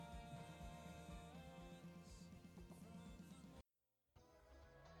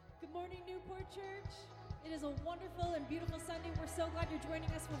Support Church. It is a wonderful and beautiful Sunday. We're so glad you're joining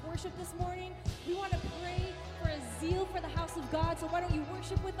us for worship this morning. We want to pray for a zeal for the house of God, so why don't you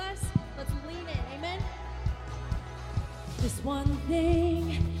worship with us? Let's lean in, amen? This one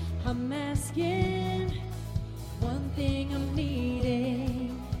thing I'm asking, one thing I'm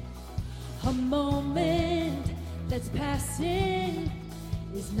needing, a moment that's passing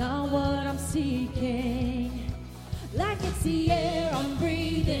is not what I'm seeking. Like it's the air I'm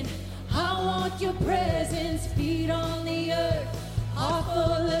breathing, I want your presence. Feet on the earth are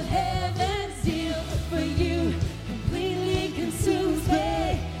full of heaven's zeal for you. Completely consumes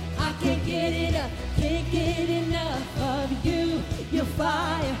me. I can't get enough, can't get enough of you. Your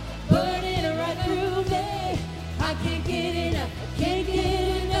fire burning right through me. I can't get enough, can't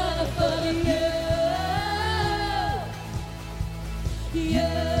get enough of you. You.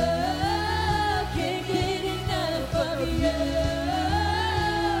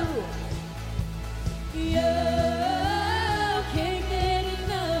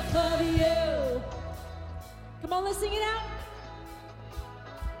 Come on, let's sing it out.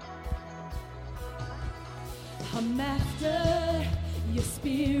 I'm after your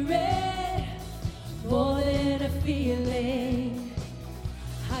spirit more than a feeling.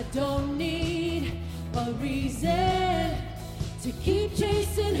 I don't need a reason to keep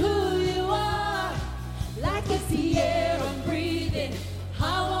chasing who you are. Like it's the air I'm breathing,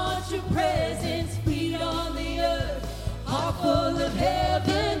 I want your presence. Feet on the earth are full of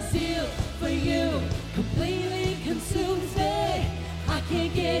heaven's zeal for you. Completely consumes me. I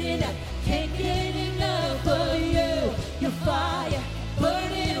can't get enough, can't get enough of you. Your fire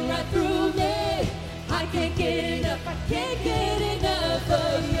burning right through me. I can't get enough, I can't get enough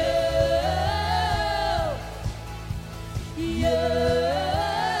of you. You.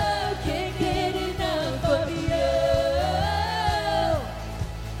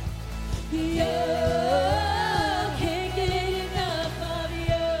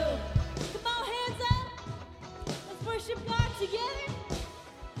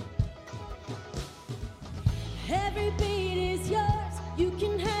 Every beat is yours, you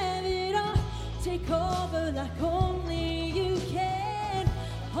can have it all. Take over like only you can.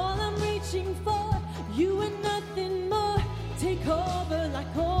 All I'm reaching for, you and nothing more. Take over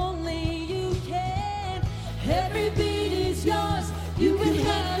like only you can. Every beat is yours, you can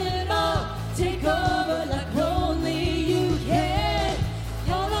have it all. Take over like only you can.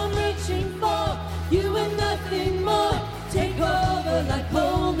 All I'm reaching for, you and nothing more. Take over like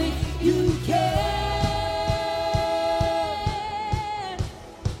only you can.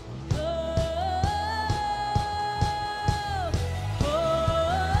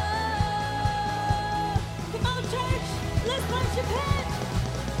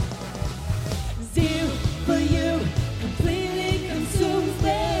 Zeal for you completely consumes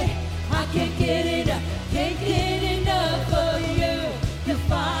me. I can't get enough, can't get enough of you. Your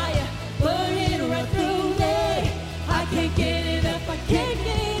fire burning right through me. I can't get enough, I can't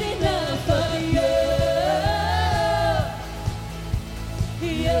get enough of you.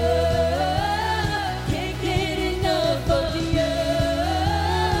 You. Can't get enough of you.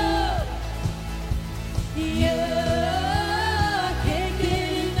 You.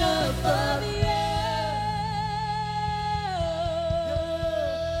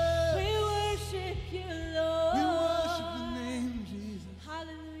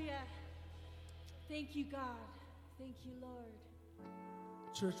 Thank you, God. Thank you, Lord.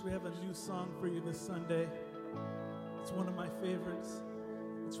 Church, we have a new song for you this Sunday. It's one of my favorites.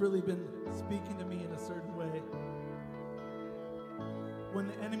 It's really been speaking to me in a certain way. When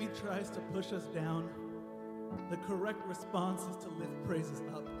the enemy tries to push us down, the correct response is to lift praises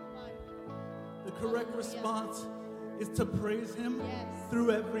up. The correct response is to praise Him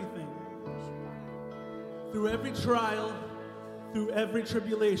through everything. Through every trial, through every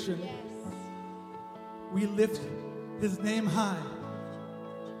tribulation. We lift His name high.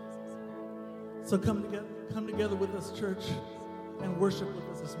 So come together with us, church, and worship with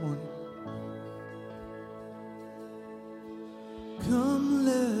us this morning. Come,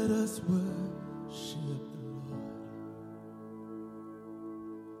 let us worship the Lord.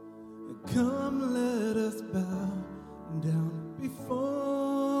 Come, let us bow down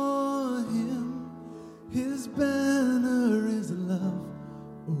before Him. His banner is love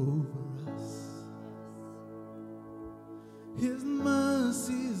over us. His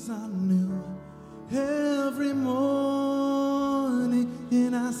mercies are new every morning,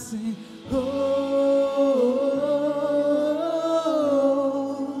 and I sing, oh,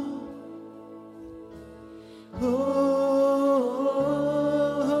 oh, oh.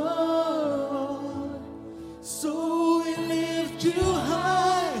 So we lift you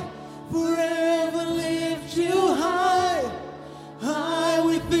high forever.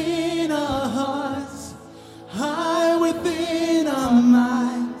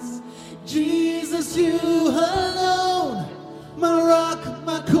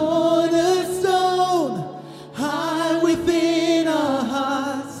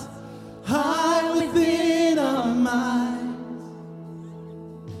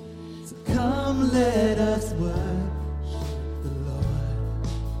 come, let us worship the Lord.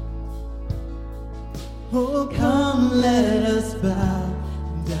 Oh, come, let us bow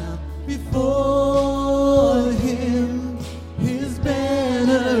down before Him. His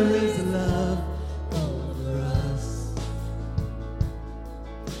banner is love over us.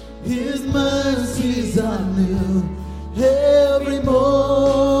 His mercies are new every morning,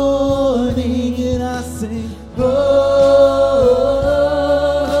 and I sing,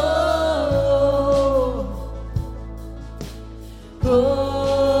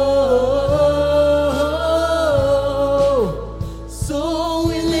 so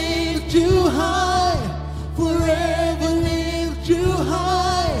we lift you high, forever lift you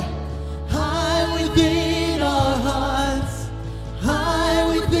high, high within our hearts, high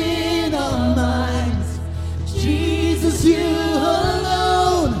within our minds. Jesus, you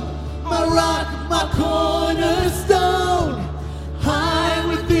alone, my rock, my cornerstone, high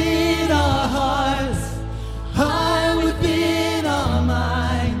within our hearts, high within our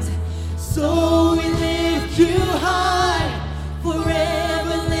minds. So we lift you high,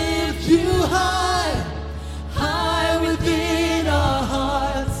 forever lift you high, high within our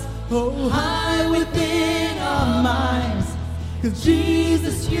hearts, oh, high within our minds. 'Cause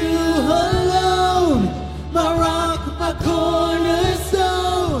Jesus, you alone, my rock, my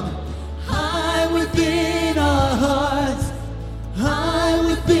cornerstone, high within our hearts, high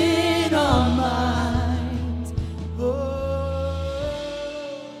within our minds.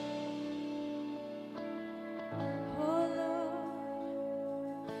 Oh Lord,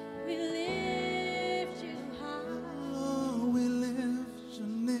 we lift you high. Oh, we lift your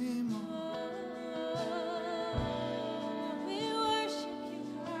name on. We worship you,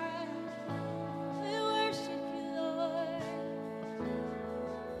 God. We worship you, Lord.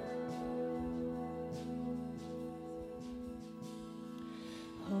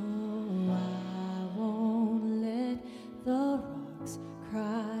 Oh, I won't let the rocks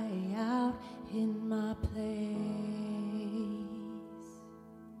cry out in my place.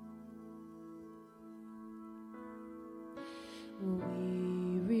 We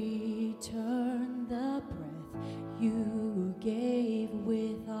return the breath you gave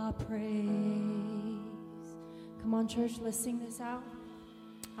with our praise. Come on, church, let's sing this out.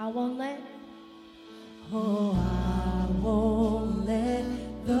 I won't let, oh, I won't let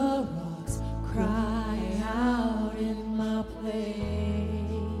the rocks cry out in my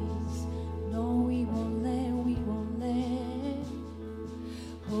place. No, we won't let, we won't let.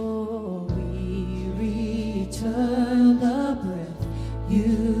 Oh, we return the breath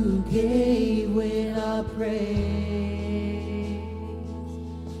you gave with our praise.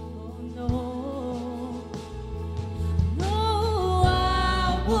 Oh, no. No,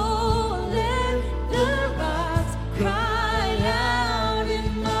 I won't let the rocks cry out in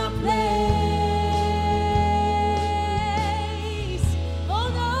my place.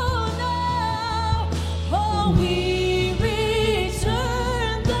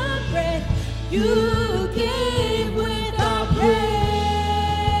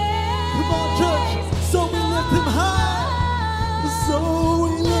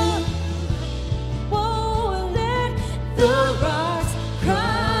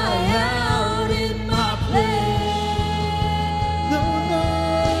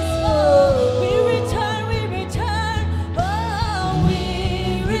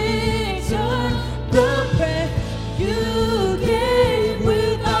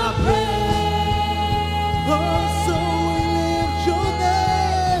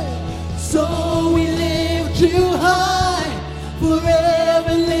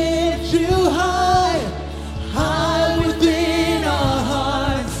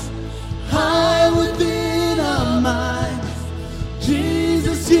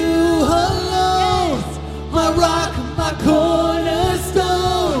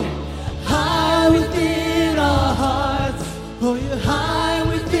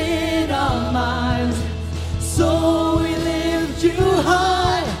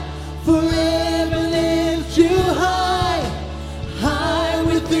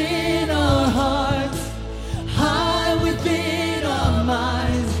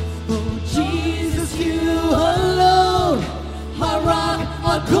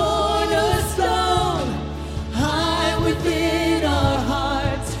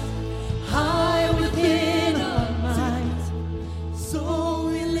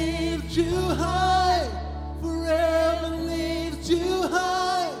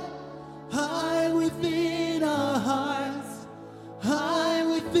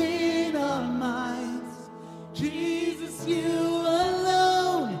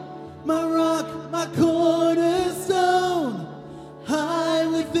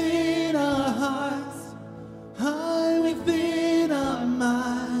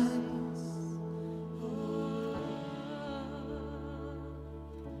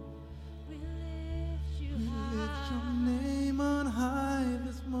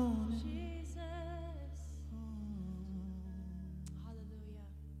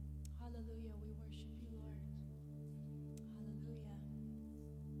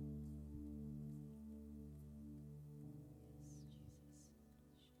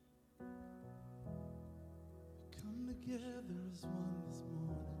 together as one this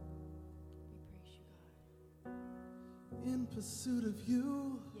morning. We praise you, God. In pursuit of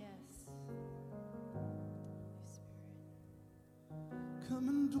you. Yes. Holy Spirit. Come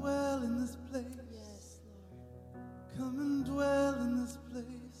and dwell in this place. Yes, Lord. Come and dwell in this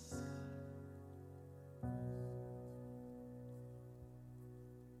place.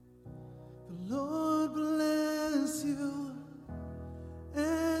 The Lord bless you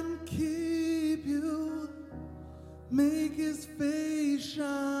and keep you. Make his face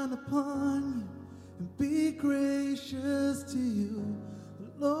shine upon you and be gracious to you.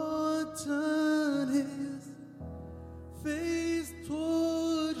 The Lord turn his face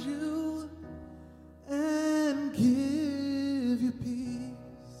toward you and give you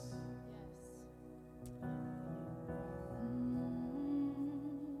peace.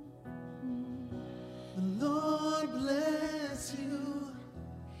 The Lord bless you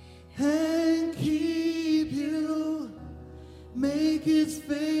and keep you. Make his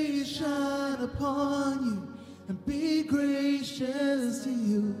face shine upon you and be gracious to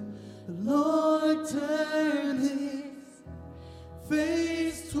you. The Lord turn his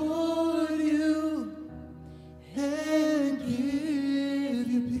face toward you and give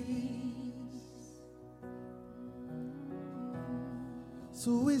you peace.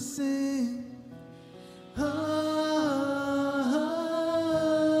 So we sing, Amen,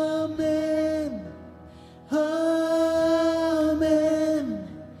 Amen,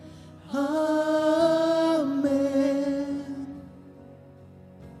 Amen, Amen,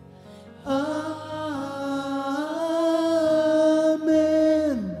 Amen,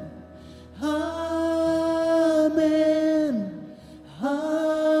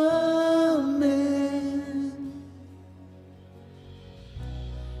 Amen.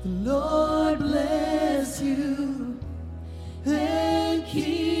 The Lord bless you and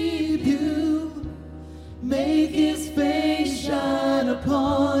keep you. Make his face shine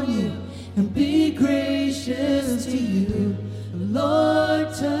upon you and be gracious to you. The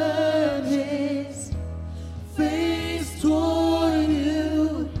Lord turn his face toward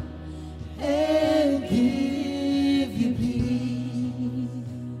you and give you peace.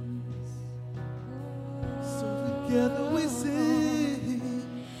 So together we sing,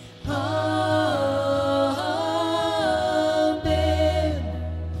 Amen,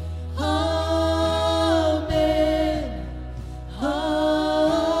 Amen, Amen,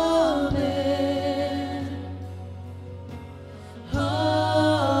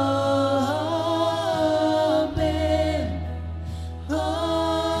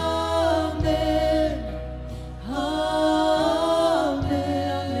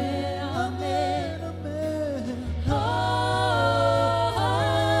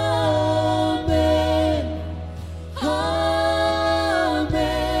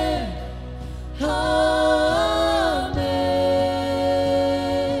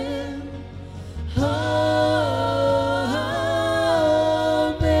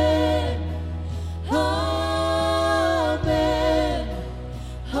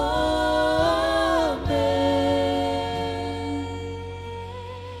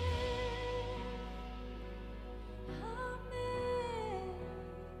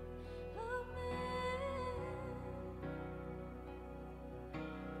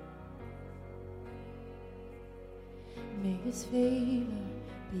 May his favor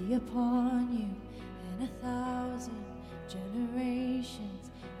be upon you and 1,000 generations,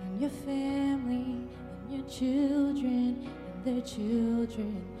 and your family, and your children, and their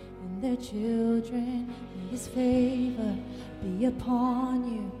children, and their children. May his favor be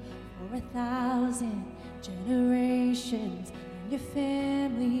upon you for 1,000 generations, and your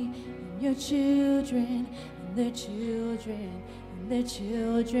family, and your children, and their children, and their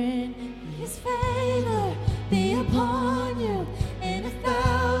children. May his favor be upon you in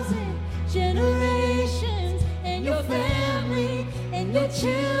 1,000 generations, and your family, and your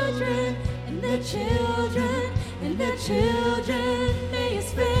children, and their children, and their children. May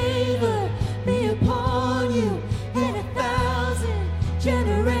his favor be upon you in 1,000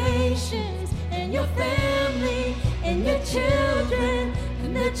 generations, and your family, and your children,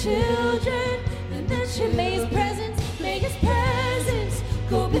 and their children, and their children. May his presence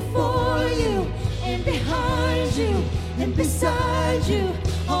go before you and behind you and beside you,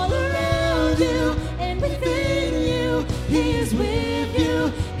 all around you and within you. He is with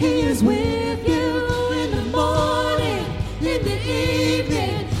you, he is with you in the morning, in the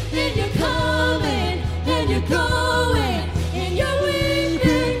evening, and you're coming and you're going, and you're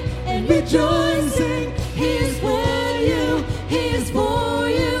weeping and rejoicing. He is for you, he is for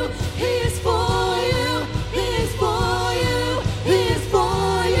you, he is for you, he is for you, he is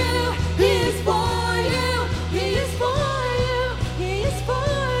for you, he is for you, he is for you.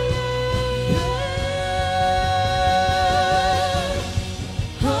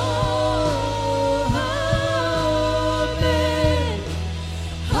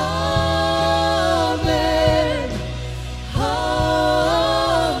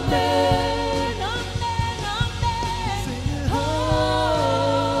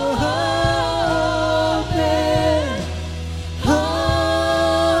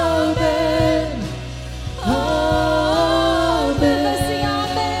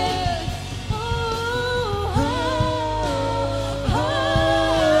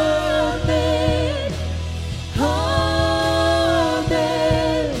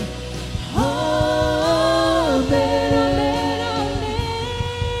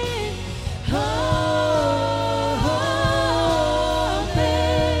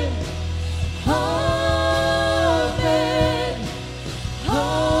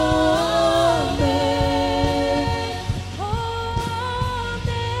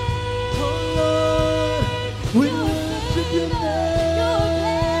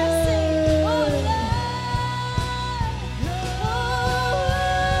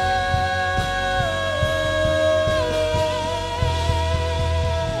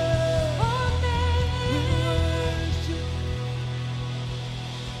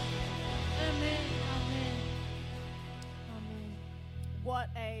 What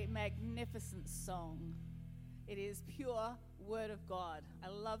a magnificent song. It is pure Word of God. I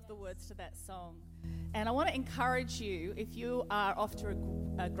love the words to that song. And I want to encourage you, if you are off to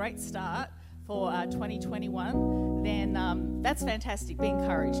a great start for 2021, then that's fantastic. Be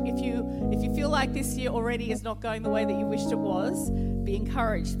encouraged. If you feel like this year already is not going the way that you wished it was, be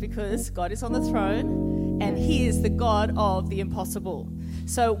encouraged, because God is on the throne and He is the God of the impossible.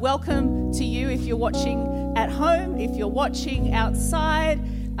 So welcome to you if you're watching at home, if you're watching outside,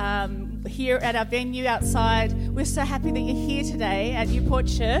 here at our venue outside. We're so happy that you're here today at Newport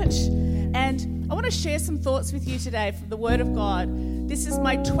Church. And I want to share some thoughts with you today from the Word of God. This is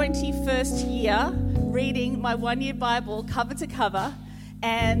my 21st year reading my one-year Bible cover to cover.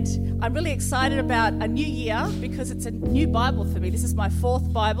 And I'm really excited about a new year because it's a new Bible for me. This is my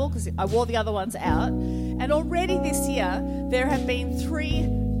fourth Bible because I wore the other ones out. And already this year, there have been three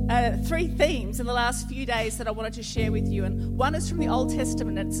themes in the last few days that I wanted to share with you. And one is from the Old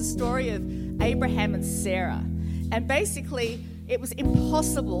Testament, and it's a story of Abraham and Sarah. And basically, it was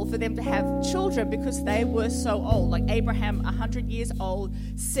impossible for them to have children because they were so old. Like Abraham, 100 years old,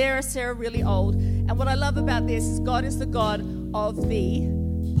 Sarah really old. And what I love about this is God is the God of the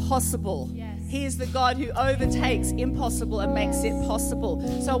possible. Yes. He is the God who overtakes impossible and makes it possible.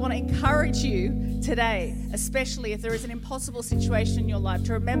 So I want to encourage you today, especially if there is an impossible situation in your life,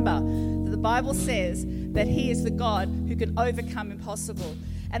 to remember that the Bible says that He is the God who can overcome impossible.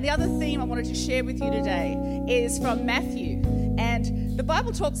 And the other theme I wanted to share with you today is from Matthew. And the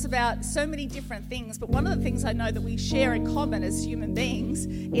Bible talks about so many different things, but one of the things I know that we share in common as human beings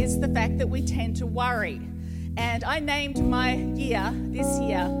is the fact that we tend to worry. And I named my year, this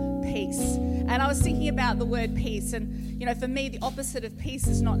year, peace. And I was thinking about the word peace. And, you know, for me, the opposite of peace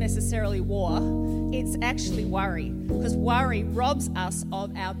is not necessarily war. It's actually worry, because worry robs us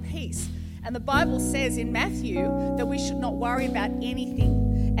of our peace. And the Bible says in Matthew that we should not worry about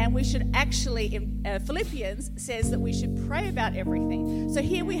anything. And we should actually, in Philippians, says that we should pray about everything. So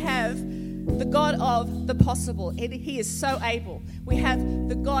here we have the God of the possible. He is so able. We have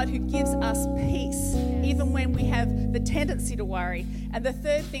the God who gives us peace, even when we have the tendency to worry. And the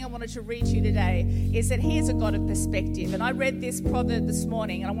third thing I wanted to read to you today is that He is a God of perspective. And I read this proverb this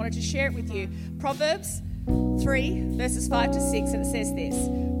morning, and I wanted to share it with you. Proverbs 3, verses 5 to 6, and it says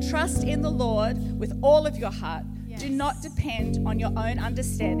this: trust in the Lord with all of your heart. Do not depend on your own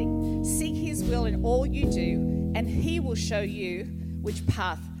understanding. Seek His will in all you do, and He will show you which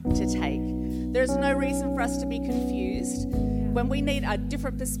path to take. There is no reason for us to be confused. When we need a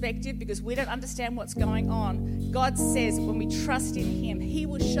different perspective because we don't understand what's going on, God says when we trust in Him, He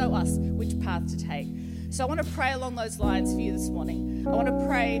will show us which path to take. So I want to pray along those lines for you this morning. I want to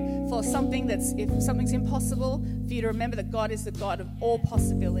pray for something if something's impossible, for you to remember that God is the God of all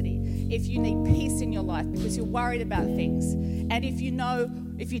possibility. If you need peace in your life because you're worried about things, and if you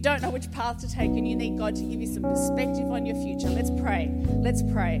don't know which path to take and you need God to give you some perspective on your future, let's pray. Let's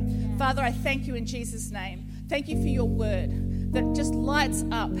pray. Father, I thank you in Jesus' name. Thank you for your word that just lights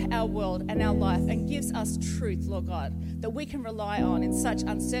up our world and our life and gives us truth, Lord God, that we can rely on in such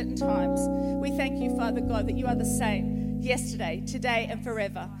uncertain times. We thank you, Father God, that you are the same yesterday, today, and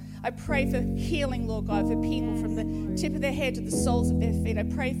forever. I pray for healing, Lord God, for people from the tip of their head to the soles of their feet. I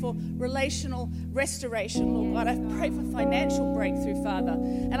pray for relational restoration, Lord God. I pray for financial breakthrough, Father.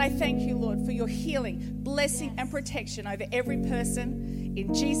 And I thank you, Lord, for your healing, blessing, and protection over every person.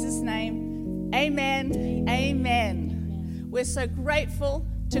 In Jesus' name, amen. Amen. We're so grateful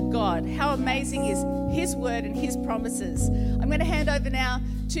to God. How amazing is His word and His promises. I'm going to hand over now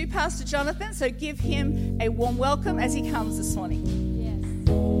to Pastor Jonathan, so give him a warm welcome as he comes this morning.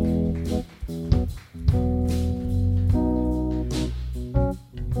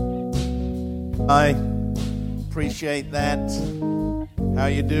 I appreciate that. How are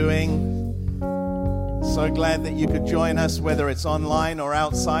you doing? So glad that you could join us, whether it's online or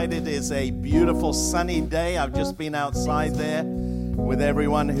outside. It is a beautiful sunny day. I've just been outside there with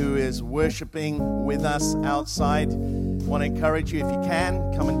everyone who is worshiping with us outside. I want to encourage you, if you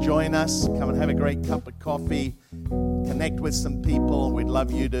can, come and join us. Come and have a great cup of coffee. Connect with some people. We'd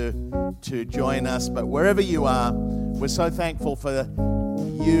love you to join us. But wherever you are, we're so thankful for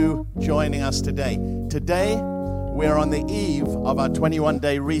you joining us today. Today, we're on the eve of our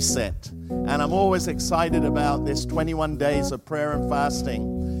 21-day reset. And I'm always excited about this 21 days of prayer and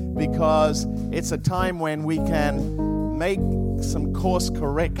fasting because it's a time when we can make some course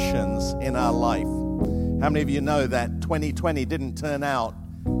corrections in our life. How many of you know that 2020 didn't turn out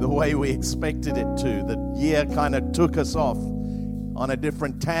the way we expected it to? The year kind of took us off on a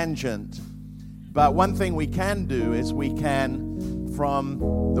different tangent. But one thing we can do is we can, from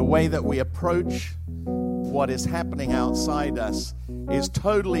the way that we approach what is happening outside us is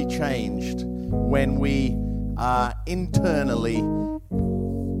totally changed when we are internally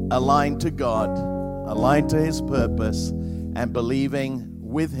aligned to God, aligned to His purpose, and believing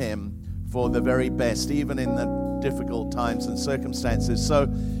with Him for the very best, even in the difficult times and circumstances. So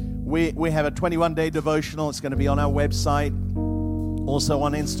we have a 21-day devotional. It's going to be on our website, also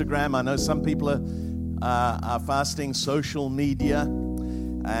on Instagram. I know some people are fasting social media,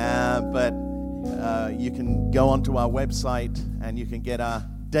 but you can go onto our website and you can get our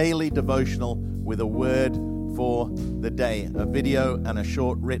daily devotional with a word for the day, a video and a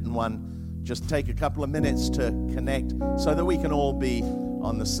short written one. Just take a couple of minutes to connect so that we can all be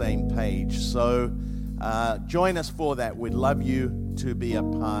on the same page. So join us for that. We'd love you to be a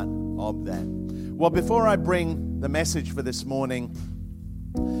part of that. Well, before I bring the message for this morning,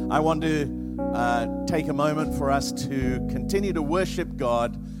 I want to take a moment for us to continue to worship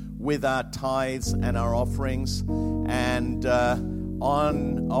God with our tithes and our offerings. And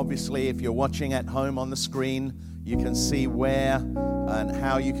obviously, if you're watching at home on the screen, you can see where and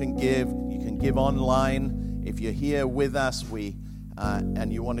how you can give. You can give online. If you're here with us,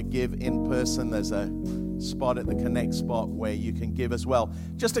 and you want to give in person, there's a spot at the Connect spot where you can give as well.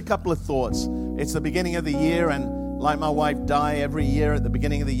 Just a couple of thoughts. It's the beginning of the year, and like my wife Di, every year at the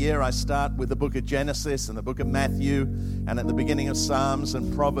beginning of the year, I start with the book of Genesis and the book of Matthew, and at the beginning of Psalms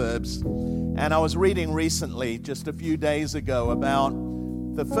and Proverbs. And I was reading recently, just a few days ago, about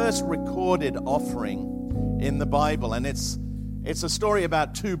the first recorded offering in the Bible, and it's a story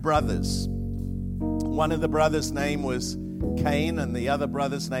about two brothers. One of the brothers' name was Cain, and the other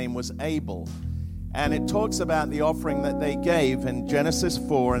brother's name was Abel. And it talks about the offering that they gave in Genesis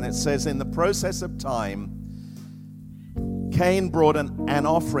 4, and it says, in the process of time, Cain brought an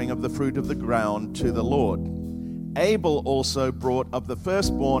offering of the fruit of the ground to the Lord. Abel also brought of the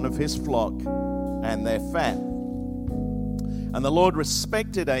firstborn of his flock and their fat. And the Lord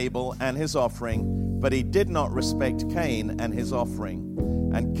respected Abel and his offering, but He did not respect Cain and his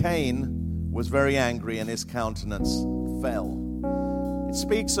offering. And Cain was very angry, and his countenance fell. It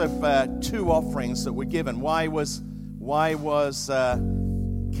speaks of two offerings that were given. Why was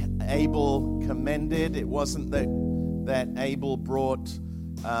Abel commended? It wasn't that Abel brought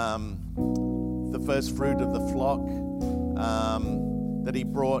the first fruit of the flock, that he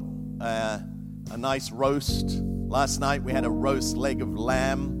brought a nice roast. Last night we had a roast leg of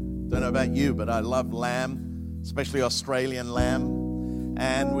lamb. Don't know about you, but I love lamb, especially Australian lamb.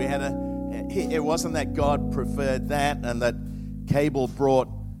 And we had it wasn't that God preferred that, and that Abel brought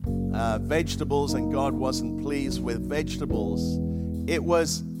vegetables and God wasn't pleased with vegetables. It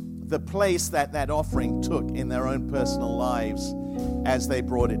was the place that offering took in their own personal lives as they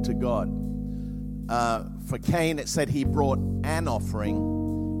brought it to God. For Cain, it said he brought an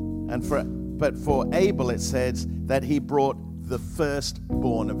offering, but for Abel, it says that he brought the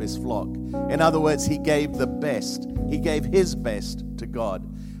firstborn of his flock. In other words, he gave the best. He gave his best to God.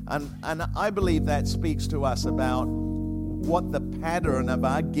 And I believe that speaks to us about what the pattern of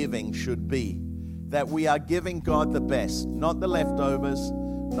our giving should be. That we are giving God the best, not the leftovers,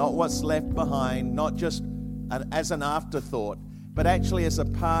 not what's left behind, not just as an afterthought, but actually as a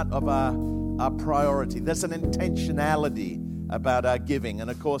part of our priority. There's an intentionality about our giving. And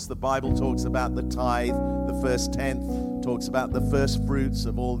of course, the Bible talks about the tithe, the first tenth, talks about the first fruits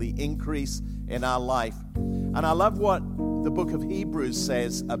of all the increase in our life. And I love what the book of Hebrews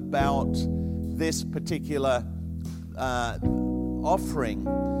says about this particular offering,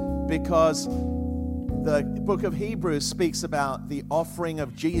 because the book of Hebrews speaks about the offering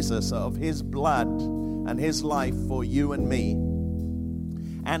of Jesus, of His blood and His life for you and me,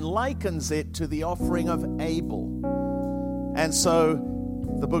 and likens it to the offering of Abel. And so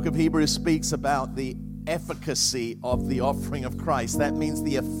the book of Hebrews speaks about the efficacy of the offering of Christ. That means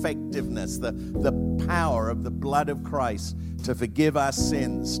the effectiveness, the power of the blood of Christ to forgive our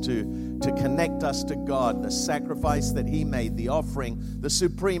sins, to connect us to God, the sacrifice that He made, the offering, the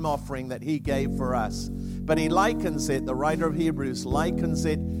supreme offering that He gave for us. But he likens it, the writer of Hebrews likens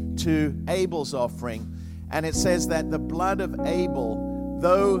it to Abel's offering. And it says that the blood of Abel,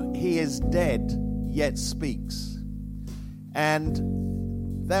 though he is dead, yet speaks.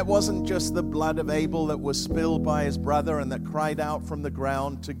 And that wasn't just the blood of Abel that was spilled by his brother and that cried out from the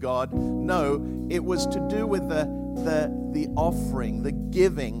ground to God. No, it was to do with the offering, the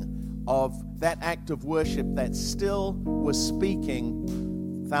giving of that act of worship that still was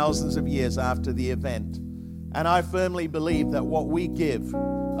speaking thousands of years after the event. And I firmly believe that what we give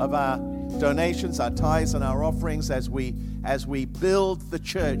of our donations, our tithes and our offerings as we build the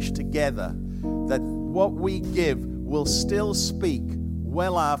church together, that what we give will still speak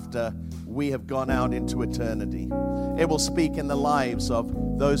well after we have gone out into eternity. It will speak in the lives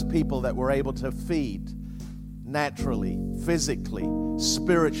of those people that we're able to feed naturally, physically,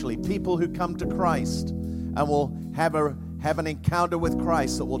 spiritually, people who come to Christ and will have an encounter with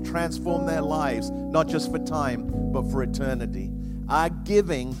Christ that will transform their lives, not just for time, but for eternity. Our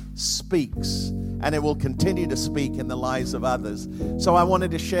giving speaks, and it will continue to speak in the lives of others. So I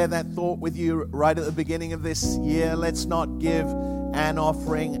wanted to share that thought with you right at the beginning of this year. Let's not give an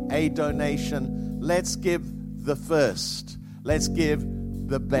offering, a donation. Let's give the first. Let's give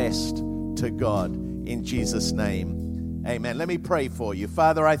the best to God in Jesus' name. Amen. Let me pray for you.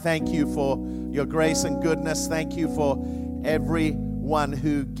 Father, I thank you for your grace and goodness. Thank you for everyone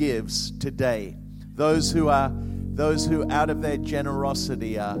who gives today. Those who out of their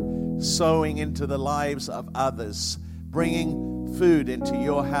generosity are sowing into the lives of others, bringing food into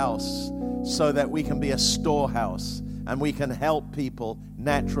your house so that we can be a storehouse and we can help people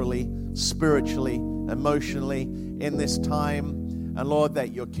naturally, spiritually, emotionally in this time. And Lord,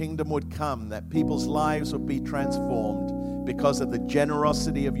 that your kingdom would come, that people's lives would be transformed because of the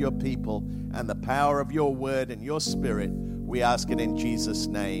generosity of your people and the power of your word and your spirit. We ask it in Jesus'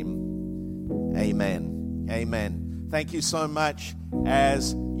 name. Amen. Amen. Thank you so much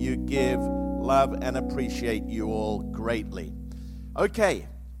as you give. Love and appreciate you all greatly. Okay.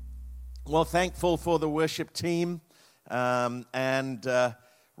 Well, thankful for the worship team. Right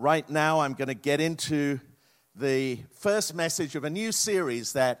now I'm going to get into the first message of a new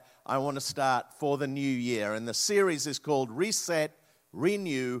series that I want to start for the new year. And the series is called Reset,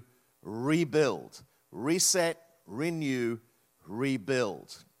 Renew, Rebuild. Reset, Renew,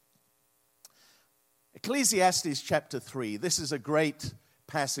 Rebuild. Ecclesiastes chapter 3, this is a great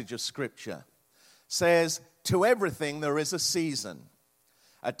passage of scripture, says, "To everything there is a season,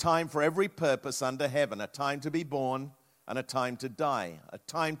 a time for every purpose under heaven, a time to be born and a time to die, a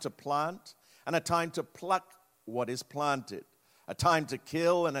time to plant and a time to pluck what is planted, a time to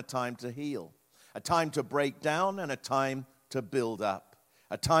kill and a time to heal, a time to break down and a time to build up,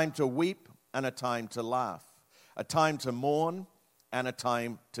 a time to weep and a time to laugh, a time to mourn and a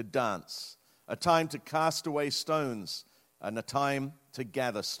time to dance, a time to cast away stones and a time to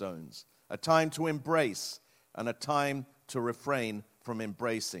gather stones, a time to embrace and a time to refrain from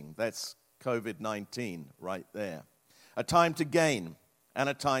embracing." That's COVID-19 right there. "A time to gain and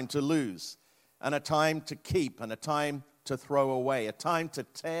a time to lose, and a time to keep and a time to throw away, a time to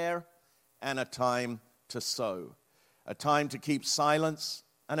tear and a time to sow, a time to keep silence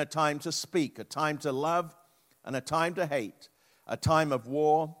and a time to speak, a time to love and a time to hate, a time of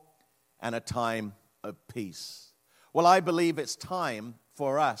war and a time of peace." Well, I believe it's time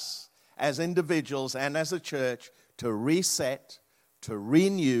for us as individuals and as a church to reset, to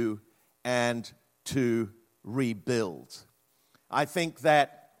renew, and to rebuild. I think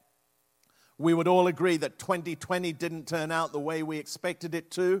that we would all agree that 2020 didn't turn out the way we expected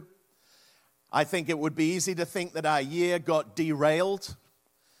it to. I think it would be easy to think that our year got derailed,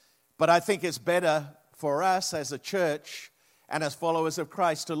 but I think it's better for us as a church and as followers of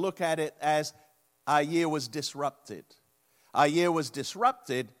Christ to look at it as our year was disrupted. Our year was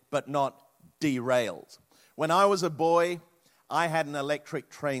disrupted, but not derailed. When I was a boy, I had an electric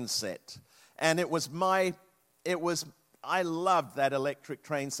train set, and I loved that electric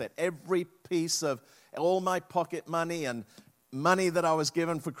train set. Every piece of all my pocket money and money that I was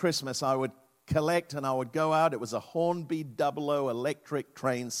given for Christmas, I would collect and I would go out. It was a Hornby 00 electric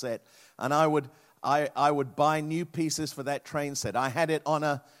train set, and I would buy new pieces for that train set. I had it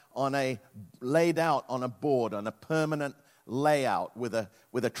laid out on a board, on a permanent layout with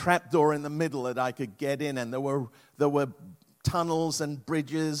a trapdoor in the middle that I could get in, and there were tunnels and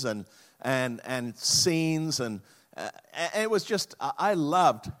bridges and scenes and it was just, I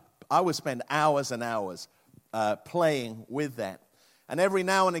would spend hours and hours playing with that. And every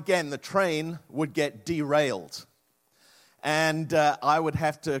now and again, the train would get derailed. And I would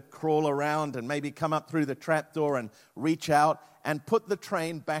have to crawl around and maybe come up through the trapdoor and reach out and put the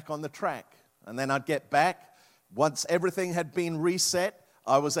train back on the track. And then I'd get back. Once everything had been reset,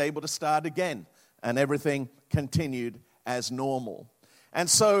 I was able to start again. And everything continued as normal. And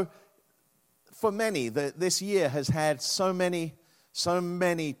so, for many, this year has had so many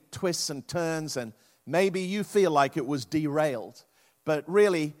twists and turns, and maybe you feel like it was derailed. But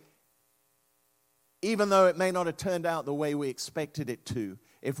really, even though it may not have turned out the way we expected it to,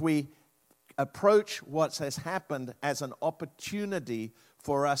 if we approach what has happened as an opportunity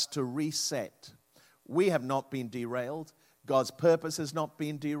for us to reset, we have not been derailed. God's purpose has not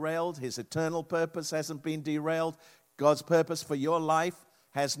been derailed. His eternal purpose hasn't been derailed. God's purpose for your life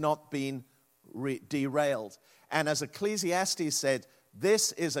has not been derailed. And as Ecclesiastes said,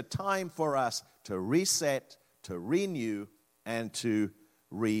 This is a time for us to reset, to renew, and to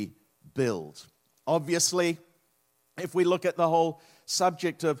rebuild. Obviously, if we look at the whole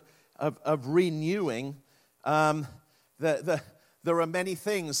subject of renewing, there are many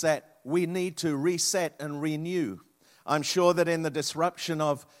things that we need to reset and renew. I'm sure that in the disruption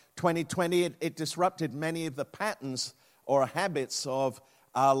of 2020, it disrupted many of the patterns or habits of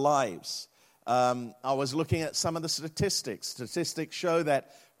our lives. I was looking at some of the statistics. Statistics show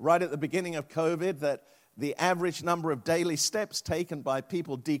that right at the beginning of COVID, that the average number of daily steps taken by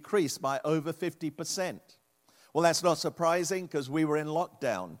people decreased by over 50%. Well, that's not surprising because we were in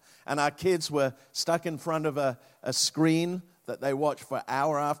lockdown and our kids were stuck in front of a screen that they watched for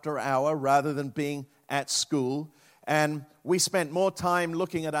hour after hour rather than being at school. And we spent more time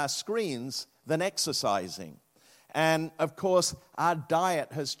looking at our screens than exercising. And, of course, our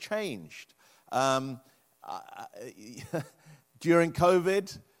diet has changed. During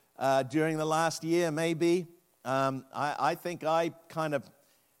COVID, during the last year maybe, I think I kind of,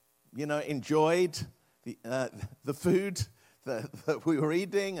 enjoyed the food that we were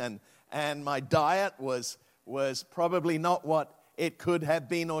eating, and my diet was probably not what it could have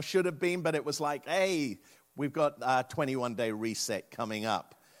been or should have been, but it was like, hey, we've got our 21-day reset coming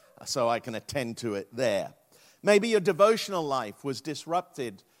up, so I can attend to it there. Maybe your devotional life was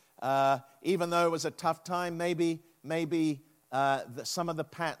disrupted, even though it was a tough time. Maybe some of the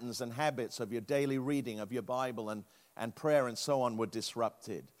patterns and habits of your daily reading of your Bible and prayer and so on were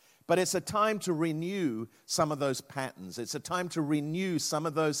disrupted. But it's a time to renew some of those patterns. It's a time to renew some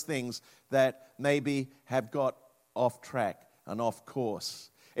of those things that maybe have got off track and off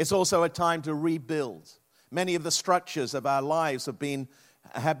course. It's also a time to rebuild. Many of the structures of our lives have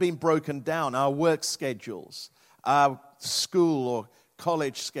been broken down. Our work schedules, our school or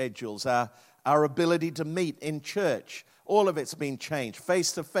college schedules, our ability to meet in church, all of it's been changed.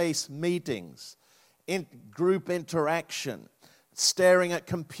 Face-to-face meetings, group interaction, staring at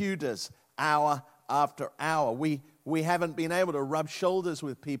computers hour after hour. We haven't been able to rub shoulders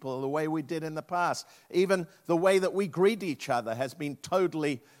with people the way we did in the past. Even the way that we greet each other has been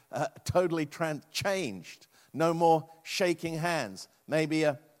totally changed. No more shaking hands. Maybe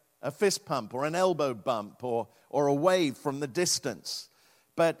a fist pump or an elbow bump or a wave from the distance.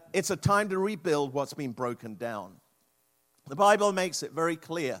 But it's a time to rebuild what's been broken down. The Bible makes it very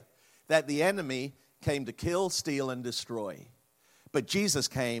clear that the enemy came to kill, steal, and destroy. But Jesus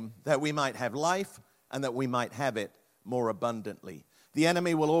came that we might have life and that we might have it more abundantly. The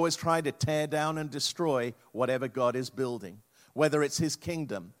enemy will always try to tear down and destroy whatever God is building, whether it's his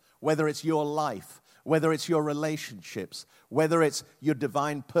kingdom, whether it's your life, whether it's your relationships, whether it's your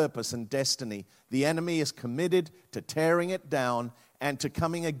divine purpose and destiny. The enemy is committed to tearing it down and to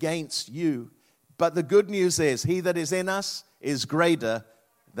coming against you. But the good news is, he that is in us is greater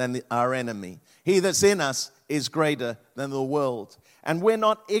than our enemy. He that's in us is greater than the world. And we're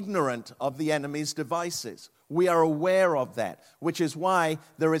not ignorant of the enemy's devices. We are aware of that, which is why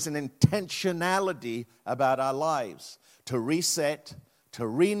there is an intentionality about our lives to reset, to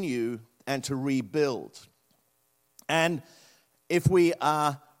renew, and to rebuild. And if we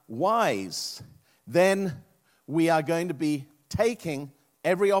are wise, then we are going to be taking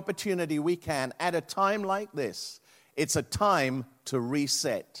every opportunity we can at a time like this. It's a time to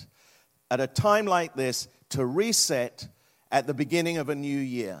reset. At a time like this, to reset at the beginning of a new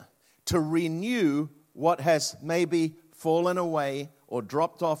year, to renew what has maybe fallen away or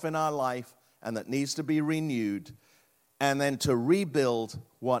dropped off in our life and that needs to be renewed, and then to rebuild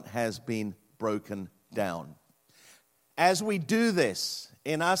what has been broken down. As we do this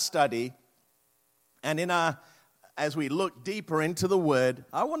in our study and as we look deeper into the Word,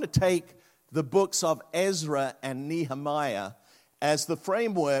 I want to take the books of Ezra and Nehemiah as the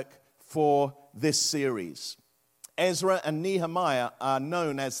framework for this series. Ezra and Nehemiah are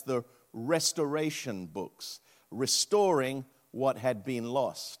known as the restoration books, restoring what had been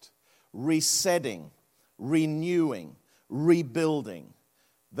lost, resetting, renewing, rebuilding.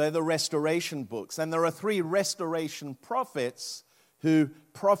 They're the restoration books. And there are 3 restoration prophets who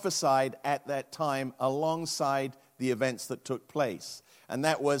prophesied at that time alongside the events that took place. And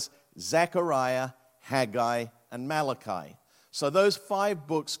that was Zechariah, Haggai, and Malachi. So those 5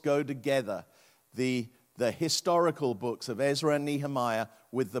 books go together. The historical books of Ezra and Nehemiah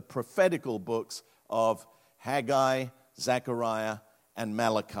with the prophetical books of Haggai, Zechariah, and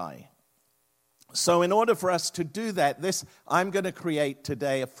Malachi. So in order for us to do that, I'm going to create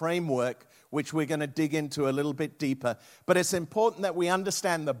today a framework which we're going to dig into a little bit deeper. But it's important that we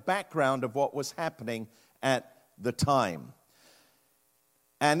understand the background of what was happening at the time.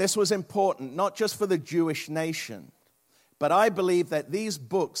 And this was important not just for the Jewish nation, But I believe that these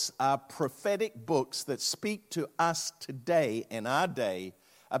books are prophetic books that speak to us today, in our day,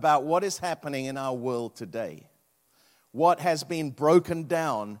 about what is happening in our world today. What has been broken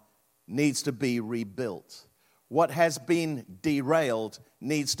down needs to be rebuilt. What has been derailed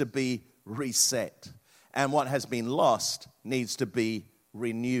needs to be reset. And what has been lost needs to be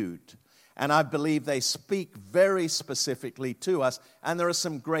renewed. And I believe they speak very specifically to us. And there are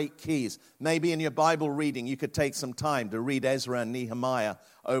some great keys. Maybe in your Bible reading, you could take some time to read Ezra and Nehemiah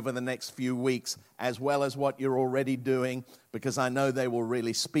over the next few weeks, as well as what you're already doing, because I know they will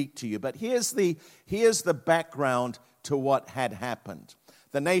really speak to you. But here's the background to what had happened.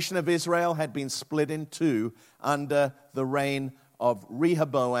 The nation of Israel had been split in two under the reign of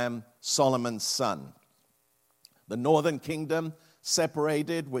Rehoboam, Solomon's son. The northern kingdom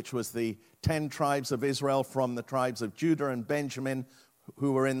separated, which was the 10 tribes of Israel, from the tribes of Judah and Benjamin,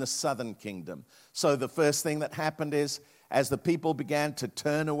 who were in the southern kingdom. So the first thing that happened is, as the people began to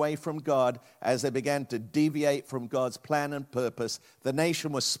turn away from God, as they began to deviate from God's plan and purpose, the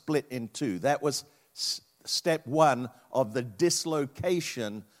nation was split in two. That was step one of the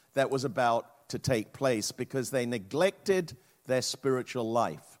dislocation that was about to take place, because they neglected their spiritual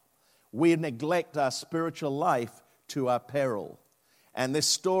life. We neglect our spiritual life to our peril. And this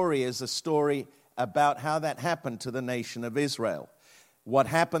story is a story about how that happened to the nation of Israel. What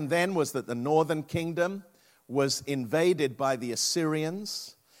happened then was that the northern kingdom was invaded by the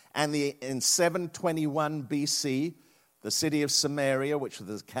Assyrians, and in 721 BC, the city of Samaria, which was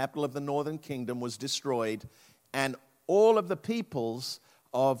the capital of the northern kingdom, was destroyed, and all of the peoples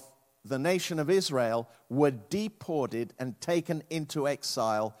of the nation of Israel were deported and taken into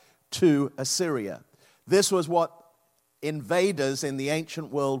exile to Assyria. This was what invaders in the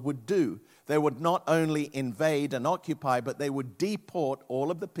ancient world would do. They would not only invade and occupy, but they would deport all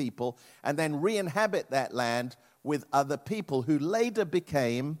of the people and then re-inhabit that land with other people, who later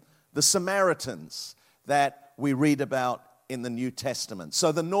became the Samaritans that we read about in the New Testament.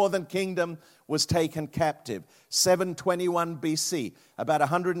 So the northern kingdom was taken captive. 721 BC, about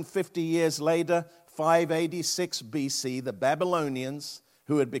 150 years later, 586 BC, the Babylonians,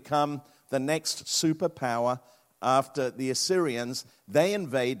 who had become the next superpower after the Assyrians, they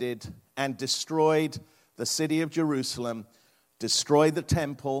invaded and destroyed the city of Jerusalem, destroyed the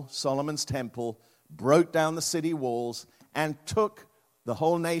temple, Solomon's temple, broke down the city walls, and took the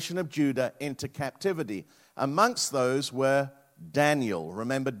whole nation of Judah into captivity. Amongst those were Daniel.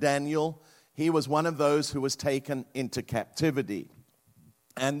 Remember Daniel? He was one of those who was taken into captivity.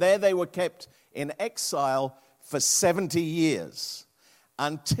 And there they were kept in exile for 70 years,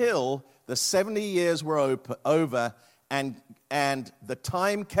 until the 70 years were over, and the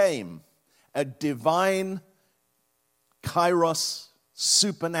time came, a divine kairos,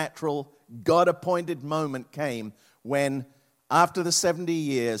 supernatural, God-appointed moment came when, after the 70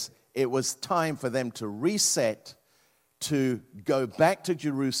 years, it was time for them to reset, to go back to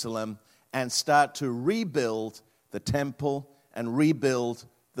Jerusalem and start to rebuild the temple and rebuild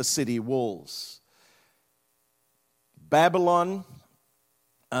the city walls. Babylon,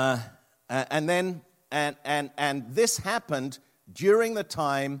 and this happened during the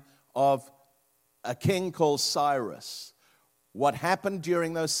time of a king called Cyrus. What happened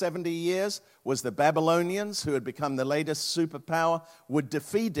during those 70 years was the Babylonians, who had become the latest superpower, were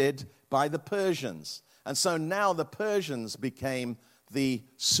defeated by the Persians. And so now the Persians became the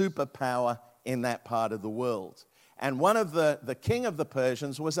superpower in that part of the world. And one of the king of the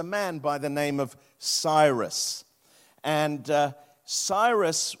Persians was a man by the name of Cyrus. And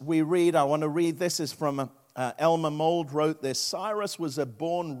Cyrus, we read, I want to read, this is from Elmer Mould wrote this. Cyrus was a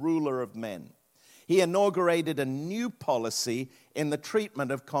born ruler of men. He inaugurated a new policy in the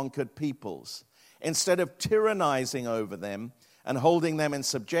treatment of conquered peoples. Instead of tyrannizing over them and holding them in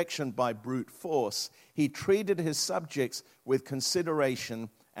subjection by brute force, he treated his subjects with consideration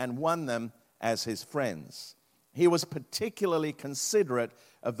and won them as his friends. He was particularly considerate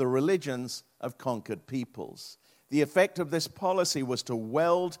of the religions of conquered peoples. The effect of this policy was to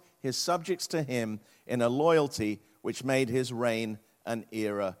weld his subjects to him in a loyalty which made his reign an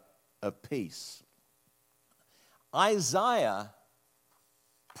era of peace. Isaiah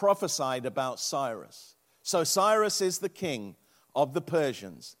prophesied about Cyrus. So Cyrus is the king of the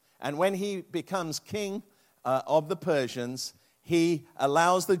Persians. And when he becomes king of the Persians, he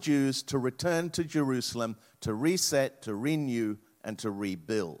allows the Jews to return to Jerusalem to reset, to renew, and to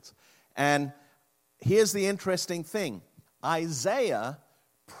rebuild. And here's the interesting thing. Isaiah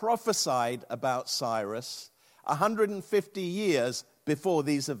prophesied about Cyrus 150 years before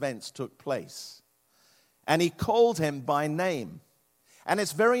these events took place. And he called him by name. And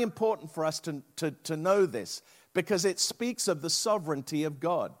it's very important for us to know this, because it speaks of the sovereignty of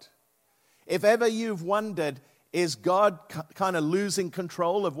God. If ever you've wondered, is God kind of losing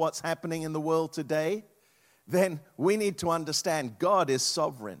control of what's happening in the world today? Then we need to understand God is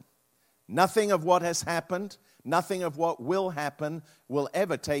sovereign. Nothing of what has happened, nothing of what will happen will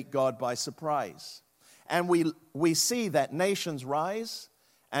ever take God by surprise. And we see that nations rise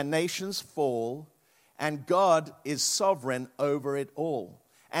and nations fall, and God is sovereign over it all.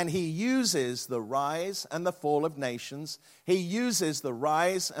 And he uses the rise and the fall of nations. He uses the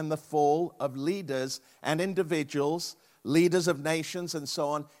rise and the fall of leaders and individuals, leaders of nations and so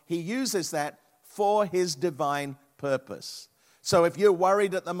on. He uses that for his divine purpose. So if you're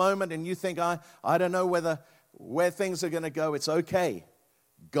worried at the moment and you think, I don't know where things are going to go, it's okay.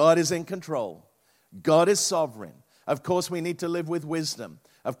 God is in control. God is sovereign. Of course, we need to live with wisdom.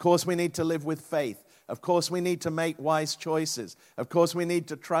 Of course, we need to live with faith. Of course, we need to make wise choices. Of course, we need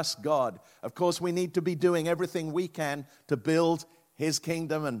to trust God. Of course, we need to be doing everything we can to build his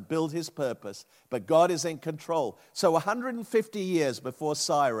kingdom and build his purpose. But God is in control. So 150 years before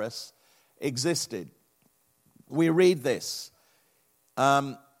Cyrus existed, we read this.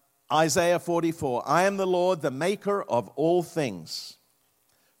 Isaiah 44, I am the Lord, the maker of all things,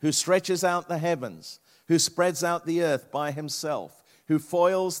 who stretches out the heavens, who spreads out the earth by himself, who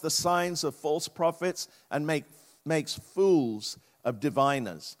foils the signs of false prophets and makes fools of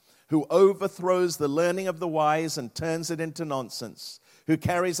diviners, who overthrows the learning of the wise and turns it into nonsense, who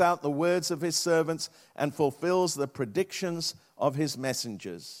carries out the words of his servants and fulfills the predictions of his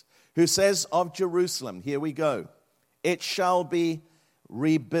messengers, who says of Jerusalem, here we go, it shall be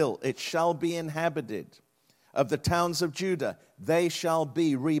rebuilt, it shall be inhabited. Of the towns of Judah, they shall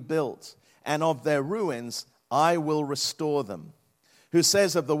be rebuilt, and of their ruins I will restore them. Who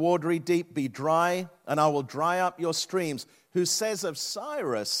says of the watery deep, be dry, and I will dry up your streams. Who says of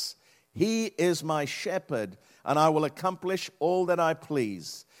Cyrus, he is my shepherd, and I will accomplish all that I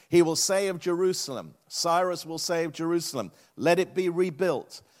please. He will say of Jerusalem, Cyrus will say of Jerusalem, let it be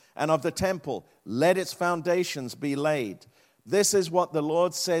rebuilt, and of the temple, let its foundations be laid. This is what the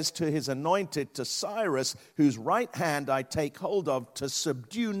Lord says to his anointed, to Cyrus, whose right hand I take hold of to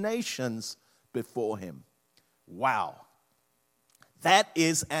subdue nations before him. Wow. That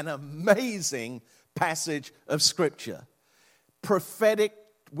is an amazing passage of Scripture. Prophetic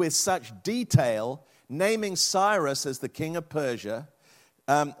with such detail, naming Cyrus as the king of Persia,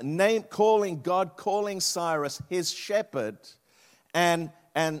 calling Cyrus his shepherd, and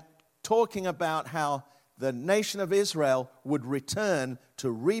talking about how the nation of Israel would return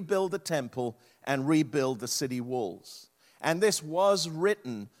to rebuild the temple and rebuild the city walls. And this was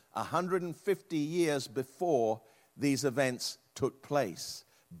written 150 years before these events took place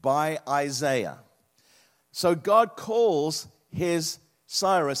by Isaiah. So God calls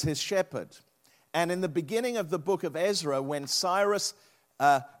Cyrus his shepherd. And in the beginning of the book of Ezra, when Cyrus,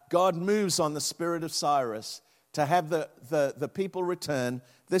 God moves on the spirit of Cyrus to have the people return,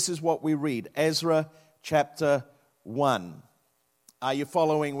 this is what we read. Ezra chapter 1. Are you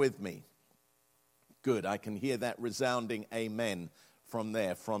following with me? Good, I can hear that resounding amen from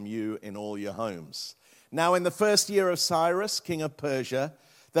there, from you in all your homes. Now in the first year of Cyrus, king of Persia,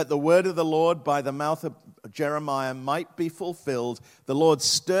 that the word of the Lord by the mouth of Jeremiah might be fulfilled, the Lord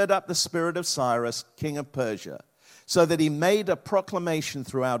stirred up the spirit of Cyrus, king of Persia, so that he made a proclamation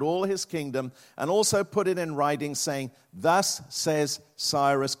throughout all his kingdom and also put it in writing, saying, thus says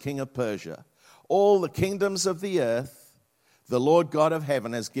Cyrus, king of Persia, all the kingdoms of the earth the Lord God of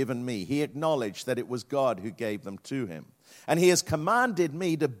heaven has given me. He acknowledged that it was God who gave them to him. And he has commanded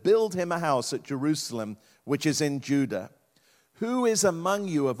me to build him a house at Jerusalem, which is in Judah. Who is among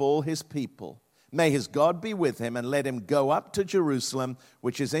you of all his people? May his God be with him, and let him go up to Jerusalem,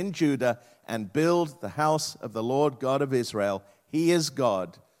 which is in Judah, and build the house of the Lord God of Israel. He is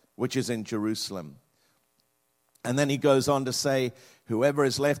God, which is in Jerusalem. And then he goes on to say, whoever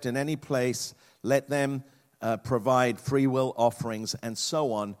is left in any place, let them provide free will offerings and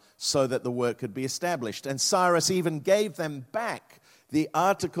so on, so that the work could be established. And Cyrus even gave them back the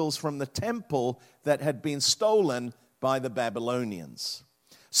articles from the temple that had been stolen by the Babylonians.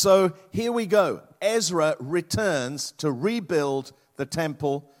 So here we go. Ezra returns to rebuild the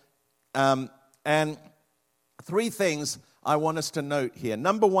temple. And three things I want us to note here.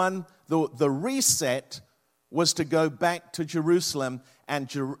 Number one, the reset was to go back to Jerusalem and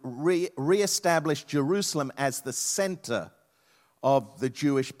reestablish Jerusalem as the center of the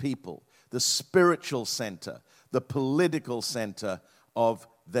Jewish people, the spiritual center, the political center of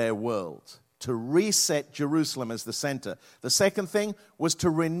their world. To reset Jerusalem as the center. The second thing was to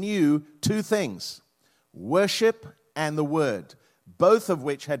renew two things, worship and the word, both of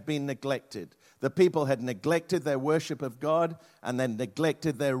which had been neglected. The people had neglected their worship of God and then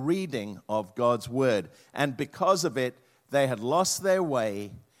neglected their reading of God's word. And because of it, they had lost their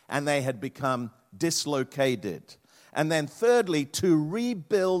way and they had become dislocated. And then thirdly, to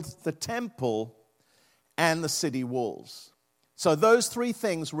rebuild the temple and the city walls. So those three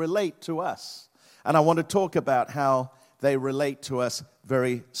things relate to us. And I want to talk about how they relate to us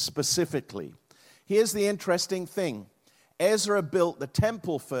very specifically. Here's the interesting thing. Ezra built the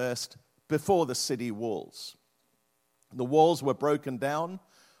temple first before the city walls. The walls were broken down.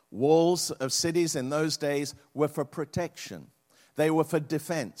 Walls of cities in those days were for protection. They were for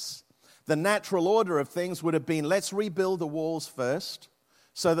defense. The natural order of things would have been, let's rebuild the walls first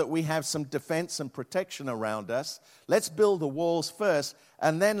so that we have some defense and protection around us. Let's build the walls first,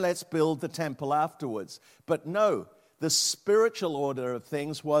 and then let's build the temple afterwards. But no, the spiritual order of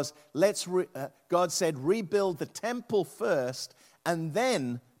things was, God said, rebuild the temple first, and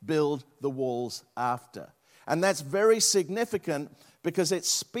then build the walls after. And that's very significant because it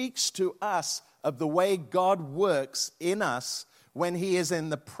speaks to us of the way God works in us when He is in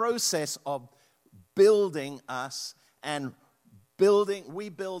the process of building us and we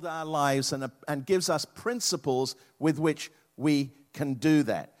build our lives and gives us principles with which we can do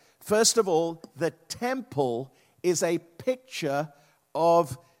that. First of all, the temple is a picture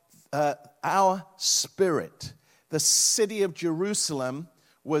of our spirit. The city of Jerusalem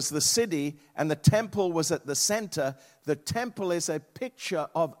was the city, and the temple was at the center. The temple is a picture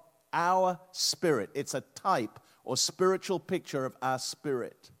of our spirit. It's a type or spiritual picture of our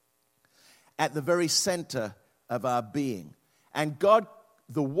spirit at the very center of our being. And God,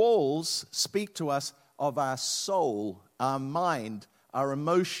 the walls speak to us of our soul, our mind, our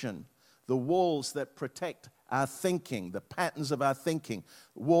emotion, the walls that protect our thinking, the patterns of our thinking.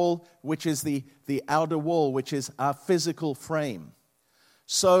 Wall, which is the outer wall, which is our physical frame.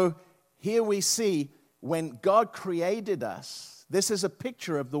 So here we see when God created us, this is a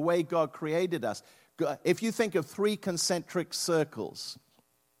picture of the way God created us. If you think of three concentric circles,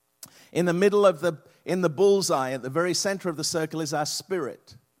 in the middle of in the bullseye, at the very center of the circle is our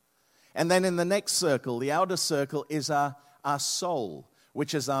spirit. And then in the next circle, the outer circle, is our soul,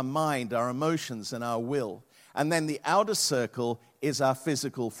 which is our mind, our emotions, and our will. And then the outer circle is our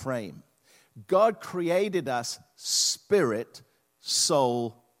physical frame. God created us spirit,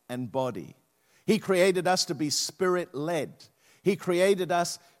 soul, and body. He created us to be spirit-led. He created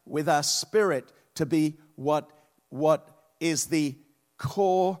us with our spirit to be what is the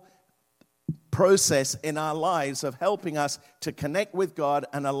core process in our lives of helping us to connect with God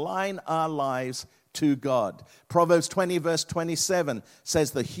and align our lives to God. Proverbs 20 verse 27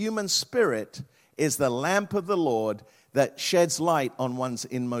 says, the human spirit is the lamp of the Lord that sheds light on one's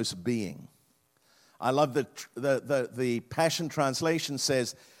inmost being. I love the Passion Translation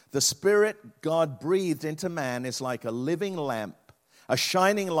says, the spirit God breathed into man is like a living lamp, a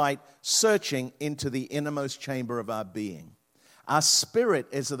shining light searching into the innermost chamber of our being. Our spirit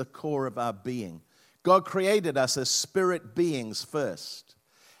is at the core of our being. God created us as spirit beings first.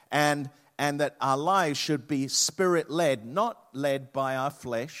 And that our lives should be spirit-led, not led by our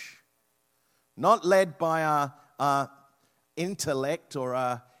flesh, not led by our intellect or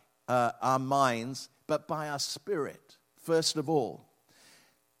our minds, but by our spirit, first of all.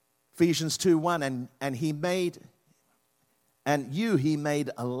 Ephesians 2:1, and you he made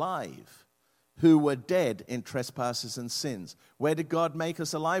alive, who were dead in trespasses and sins. Where did God make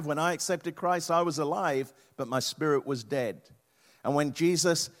us alive? When I accepted Christ, I was alive, but my spirit was dead. And when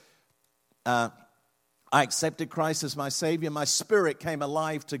I accepted Christ as my Savior, my spirit came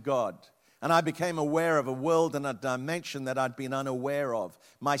alive to God. And I became aware of a world and a dimension that I'd been unaware of.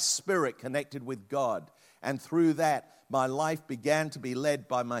 My spirit connected with God. And through that, my life began to be led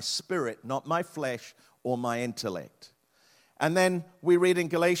by my spirit, not my flesh or my intellect. And then we read in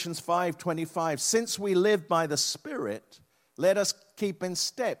Galatians 5:25, since we live by the Spirit, let us keep in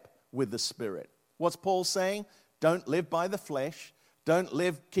step with the Spirit. What's Paul saying? Don't live by the flesh. Don't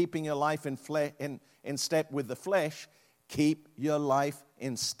live keeping your life in step with the flesh. Keep your life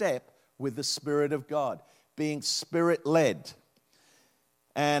in step with the Spirit of God, being Spirit-led.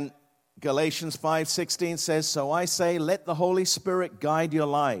 And Galatians 5:16 says, so I say, let the Holy Spirit guide your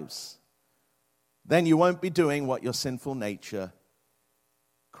lives. Then you won't be doing what your sinful nature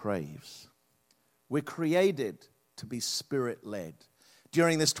craves. We're created to be Spirit-led.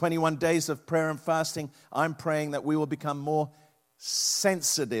 During this 21 days of prayer and fasting, I'm praying that we will become more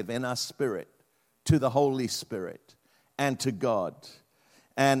sensitive in our spirit to the Holy Spirit and to God.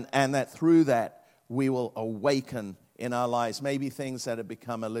 And that through that, we will awaken in our lives, maybe things that have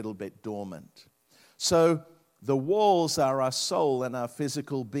become a little bit dormant. So The walls are our soul and our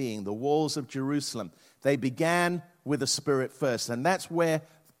physical being, the walls of Jerusalem. They began with the Spirit first, and that's where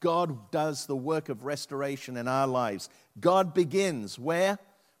God does the work of restoration in our lives. God begins where?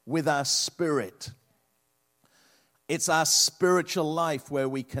 With our spirit. It's our spiritual life where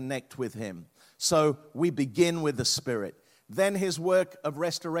we connect with Him. So we begin with the Spirit. Then His work of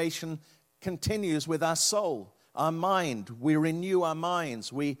restoration continues with our soul, our mind. We renew our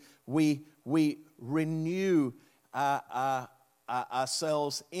minds. We renew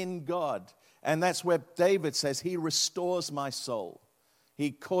ourselves in God. And that's where David says, He restores my soul.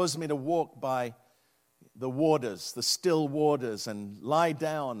 He caused me to walk by the waters, the still waters, and lie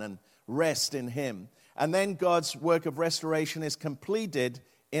down and rest in Him. And then God's work of restoration is completed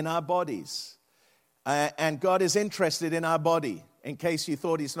in our bodies. And God is interested in our body. In case you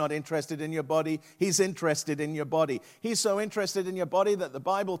thought He's not interested in your body, He's interested in your body. He's so interested in your body that the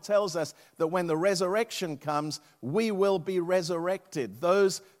Bible tells us that when the resurrection comes, we will be resurrected.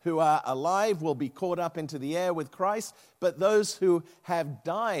 Those who are alive will be caught up into the air with Christ, but those who have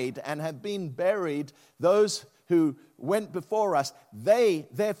died and have been buried, those who went before us,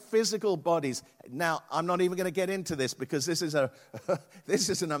 their physical bodies. Now, I'm not even going to get into this because this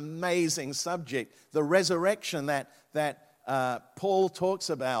is an amazing subject. The resurrection that Paul talks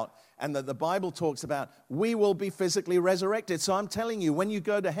about and that the Bible talks about, we will be physically resurrected. So I'm telling you, when you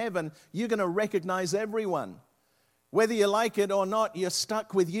go to heaven, you're going to recognize everyone. Whether you like it or not, you're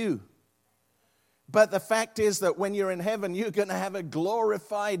stuck with you. But the fact is that when you're in heaven, you're going to have a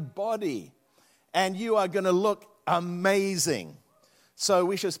glorified body and you are going to look amazing. So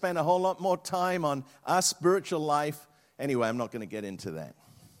we should spend a whole lot more time on our spiritual life. Anyway, I'm not going to get into that.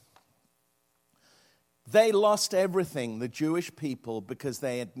 They lost everything, the Jewish people, because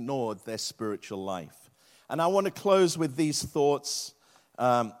they ignored their spiritual life. And I want to close with these thoughts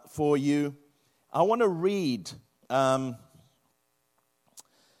for you. I want to read, in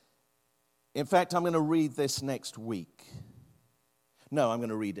fact, I'm going to read this next week. No, I'm going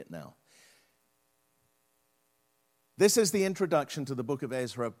to read it now. This is the introduction to the book of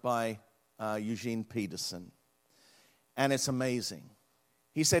Ezra by Eugene Peterson. And it's amazing.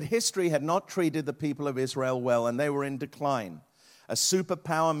 He said, history had not treated the people of Israel well, and they were in decline. A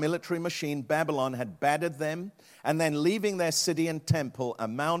superpower military machine, Babylon, had battered them, and then leaving their city and temple, a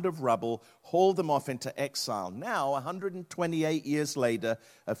mound of rubble, hauled them off into exile. Now, 128 years later,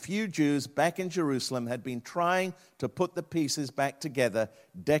 a few Jews back in Jerusalem had been trying to put the pieces back together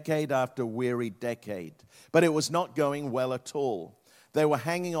decade after weary decade. But it was not going well at all. They were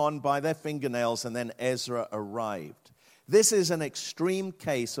hanging on by their fingernails, and then Ezra arrived. This is an extreme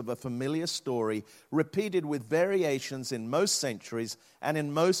case of a familiar story repeated with variations in most centuries and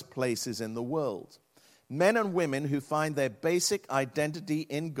in most places in the world. Men and women who find their basic identity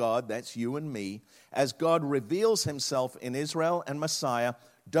in God, that's you and me, as God reveals Himself in Israel and Messiah,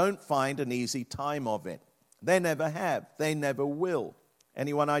 don't find an easy time of it. They never have. They never will.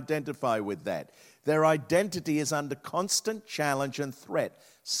 Anyone identify with that? Their identity is under constant challenge and threat,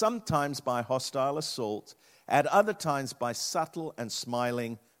 sometimes by hostile assault, at other times by subtle and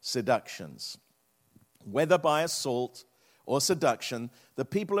smiling seductions. Whether by assault or seduction, the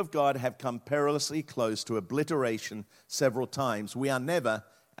people of God have come perilously close to obliteration several times. We are never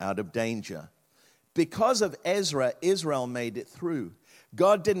out of danger. Because of Ezra, Israel made it through.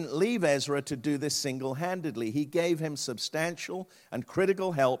 God didn't leave Ezra to do this single-handedly. He gave him substantial and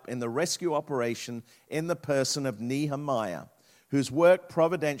critical help in the rescue operation in the person of Nehemiah, whose work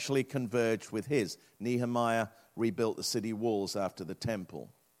providentially converged with his. Nehemiah rebuilt the city walls after the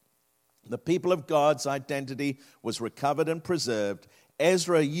temple. The people of God's identity was recovered and preserved.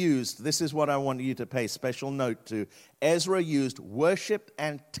 Ezra used, this is what I want you to pay special note to, Ezra used worship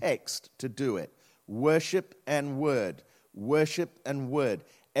and text to do it. Worship and word. Worship and word.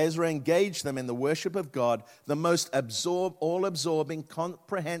 Ezra engaged them in the worship of God, the most all-absorbing,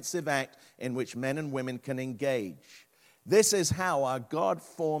 comprehensive act in which men and women can engage. This is how our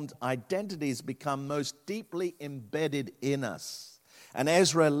God-formed identities become most deeply embedded in us. And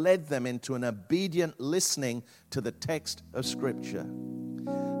Ezra led them into an obedient listening to the text of Scripture.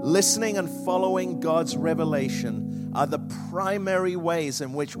 Listening and following God's revelation are the primary ways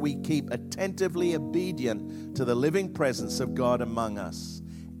in which we keep attentively obedient to the living presence of God among us.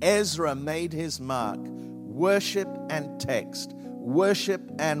 Ezra made his mark. Worship and text, worship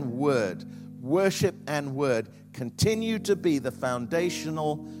and word, worship and word continue to be the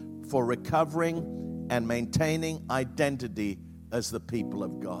foundational for recovering and maintaining identity as the people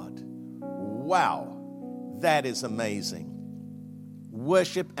of God. Wow, that is amazing.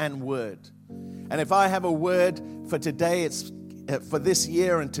 Worship and word. And if I have a word for today, it's for this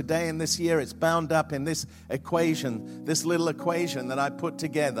year and today and this year, it's bound up in this equation, this little equation that I put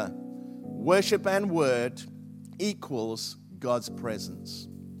together. Worship and word equals God's presence.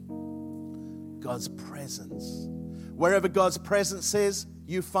 God's presence. Wherever God's presence is,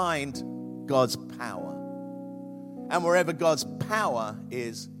 you find God's power. And wherever God's power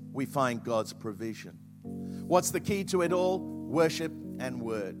is, we find God's provision. What's the key to it all? Worship and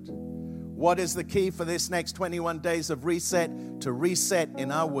word. What is the key for this next 21 days of reset? To reset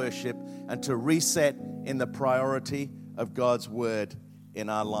in our worship and to reset in the priority of God's word in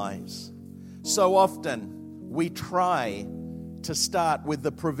our lives. So often we try to start with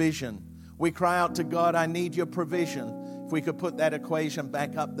the provision. We cry out to God, I need your provision. If we could put that equation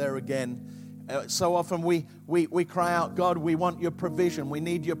back up there again. So often we cry out, God, we want your provision. We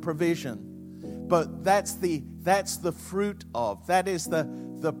need your provision. But that's the fruit of, that is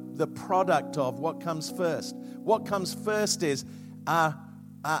the product of what comes first. What comes first is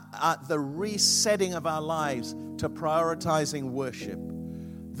the resetting of our lives to prioritizing worship.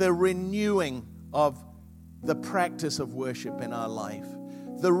 The renewing of the practice of worship in our life.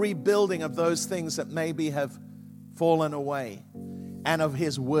 The rebuilding of those things that maybe have fallen away. And of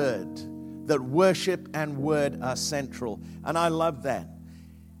His word. That worship and word are central. And I love that.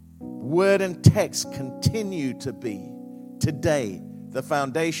 Word and text continue to be, today, the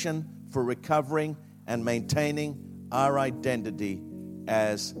foundation for recovering and maintaining our identity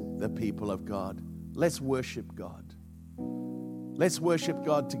as the people of God. Let's worship God. Let's worship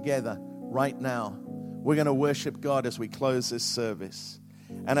God together right now. We're going to worship God as we close this service.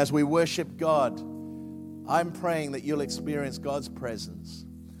 And as we worship God, I'm praying that you'll experience God's presence,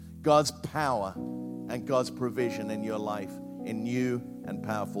 God's power, and God's provision in your life in new and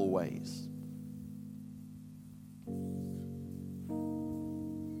powerful ways.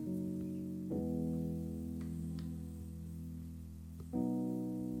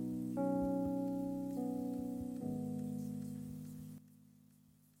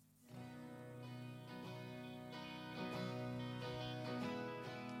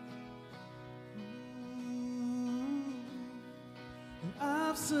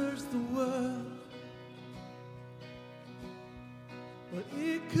 I've searched the world, but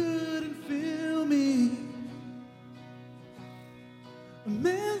it couldn't fill me. A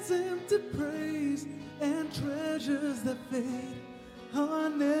man's empty praise and treasures that fade are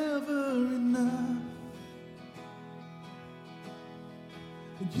never enough.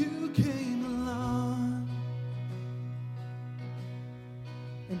 And you came along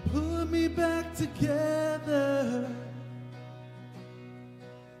and put me back together.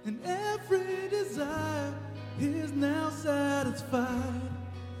 And every desire is now satisfied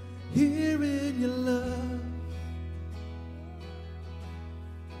here in your love.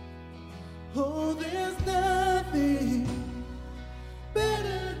 Oh, there's nothing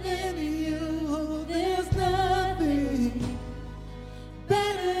better than you. Oh, there's nothing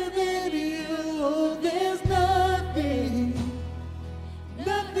better than you. Oh, there's nothing.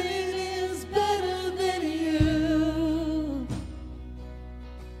 Nothing is better than you.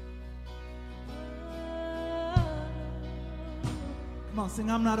 Come on, sing,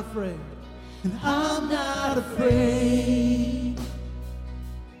 I'm not afraid. And I'm not afraid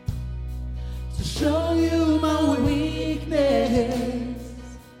to show you my weakness,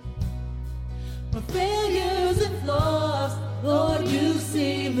 my failures and flaws. Lord, you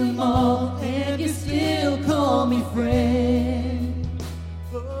see them all, and you still call me friend.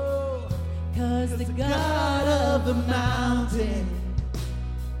 Oh, 'cause the God of the mountain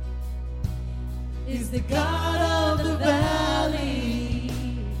is the God of the valley.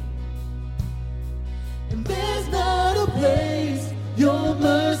 And there's not a place your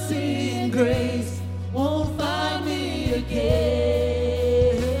mercy and grace won't find me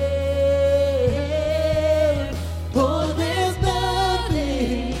again. Oh, there's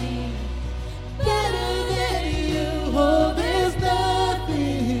nothing better than you. Oh, there's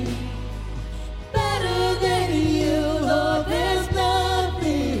nothing better than you. Oh, there's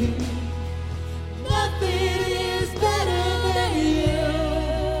nothing. Nothing is better than you.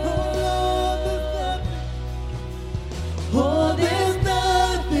 Oh, there's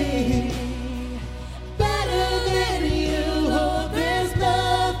nothing better than you. Oh, there's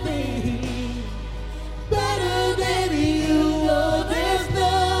nothing better than you. Oh, there's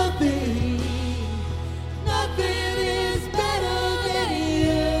nothing. Nothing is better than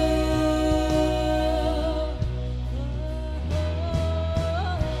you.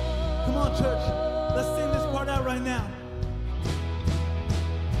 Come on, church. Let's sing this part out right now.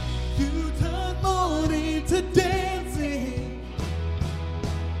 You turn mourning to dancing.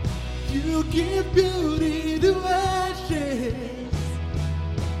 You give beauty to ashes.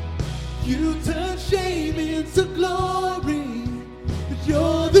 You turn shame into glory.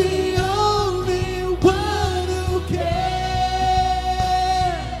 You're the only one who cares.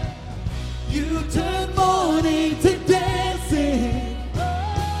 You turn mourning to dancing.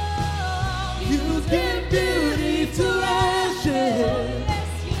 You give beauty to ashes.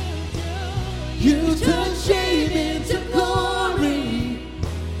 You turn shame into glory.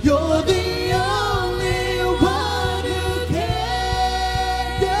 You're the only one who cares.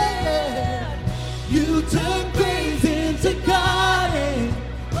 You turn praise into garden.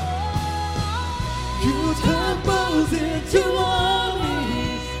 You turn bones into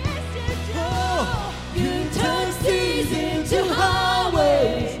armies. Oh, you turn seas into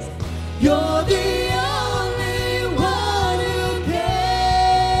highways. You're the only one who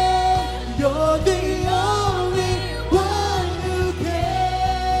cares. You're the only one who cares.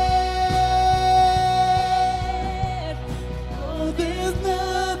 Oh, there's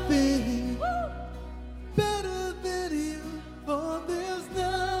nothing better than you. Oh, there's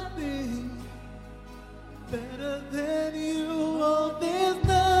nothing better than you. Oh, there's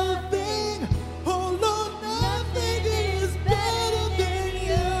nothing. Oh, Lord, nothing is better than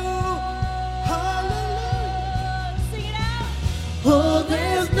you. Hallelujah. Sing it out. Oh,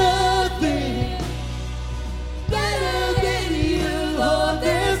 there's nothing better than you. Oh,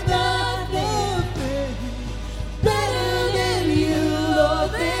 there's nothing better than you. Oh,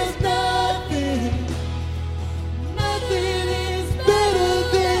 there's nothing. Nothing is better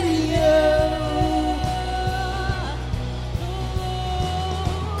than you.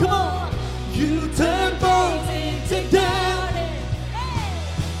 Come on. You turn bones into diamonds.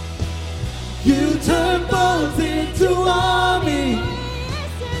 You turn bones into armies.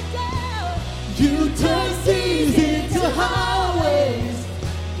 You turn seas into highways.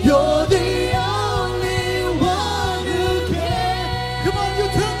 You're the only one who cares. Come on, you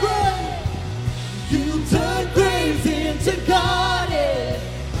turn graves. You turn graves into gardens.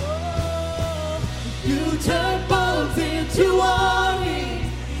 You turn bones into armies.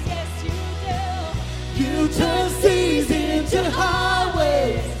 Yes, you do. You turn seas into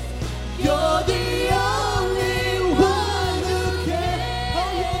highways. You're the only one who cares. Oh,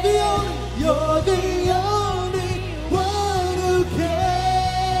 you're the only one who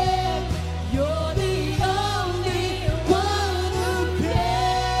cares. You're the only one who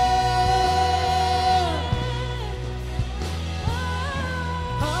cares.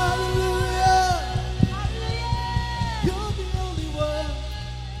 Hallelujah. You're the only one.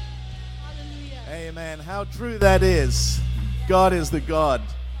 Amen. How true that is. God is the God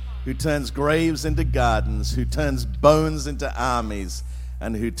who turns graves into gardens, who turns bones into armies,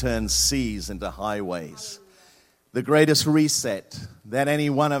 and who turns seas into highways. The greatest reset that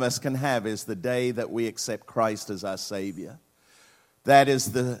any one of us can have is the day that we accept Christ as our Savior. That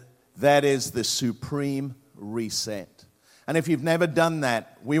is the supreme reset. And if you've never done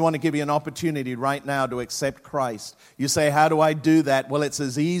that, we want to give you an opportunity right now to accept Christ. You say, how do I do that? Well, it's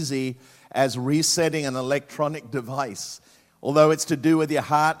as easy as resetting an electronic device. Although it's to do with your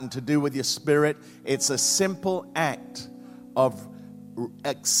heart and to do with your spirit, it's a simple act of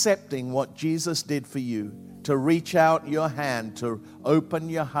accepting what Jesus did for you, to reach out your hand, to open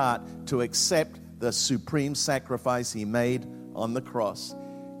your heart, to accept the supreme sacrifice He made on the cross.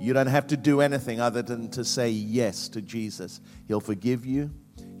 You don't have to do anything other than to say yes to Jesus. He'll forgive you.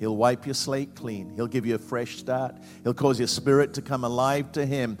 He'll wipe your slate clean. He'll give you a fresh start. He'll cause your spirit to come alive to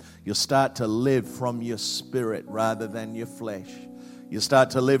Him. You'll start to live from your spirit rather than your flesh. You'll start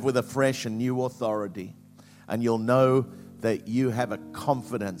to live with a fresh and new authority. And you'll know that you have a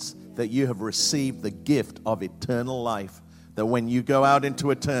confidence that you have received the gift of eternal life. That when you go out into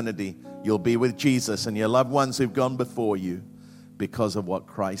eternity, you'll be with Jesus and your loved ones who've gone before you because of what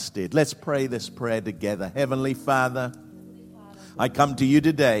Christ did. Let's pray this prayer together. Heavenly Father, I come to you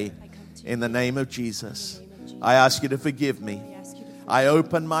today in the name of Jesus. I ask you to forgive me. I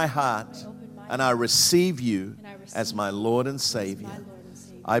open my heart and I receive you as my Lord and Savior.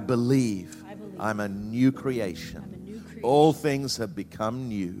 I believe I'm a new creation. All things have become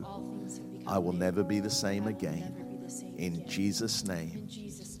new. I will never be the same again. In Jesus' name,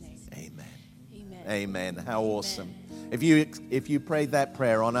 amen. Amen. How awesome. If you prayed that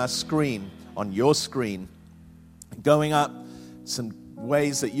prayer on our screen, on your screen, going up some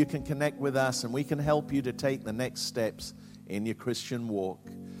ways that you can connect with us and we can help you to take the next steps in your Christian walk.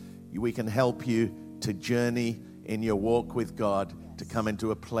 We can help you to journey in your walk with God, to come into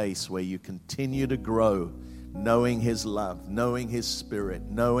a place where you continue to grow, knowing His love, knowing His Spirit,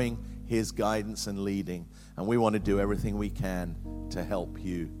 knowing His guidance and leading. And we want to do everything we can to help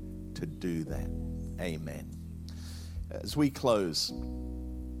you to do that. Amen. As we close,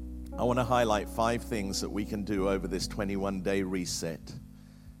 I want to highlight 5 things that we can do over this 21-day reset.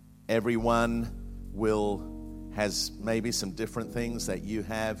 Everyone has maybe some different things that you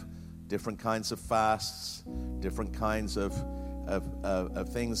have, different kinds of fasts, different kinds of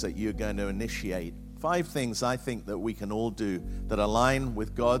things that you're going to initiate. 5 things I think that we can all do that align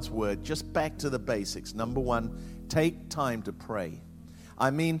with God's word. Just back to the basics. Number 1, take time to pray.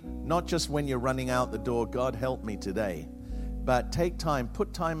 I mean, not just when you're running out the door, God help me today, but take time,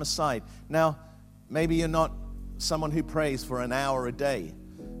 put time aside. Now, maybe you're not someone who prays for an hour a day,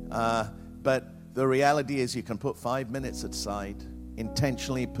 but the reality is you can put 5 minutes aside,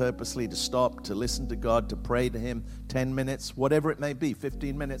 intentionally, purposely, to stop, to listen to God, to pray to Him, 10 minutes, whatever it may be,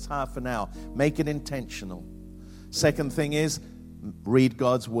 15 minutes, half an hour. Make it intentional. Second thing is, read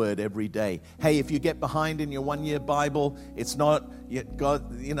God's word every day. Hey, if you get behind in your 1-year Bible, it's not,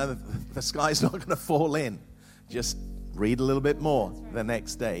 God, the sky's not going to fall in. Just read a little bit more the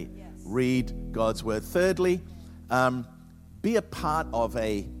next day. Yes. Read God's word. Thirdly, be a part of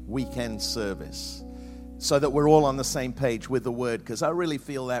a weekend service so that we're all on the same page with the word, because I really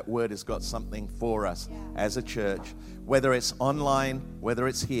feel that word has got something for us as a church. Whether it's online, whether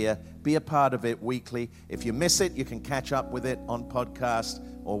it's here, be a part of it weekly. If you miss it, you can catch up with it on podcast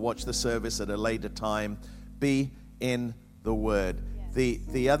or watch the service at a later time. Be in the word. Yes.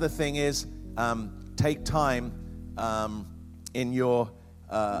 The other thing is take time in your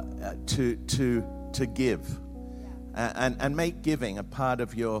to give, and make giving a part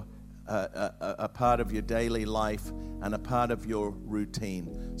of your daily life and a part of your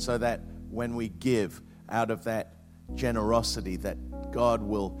routine, so that when we give out of that generosity, that God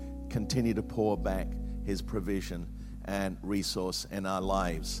will continue to pour back His provision and resource in our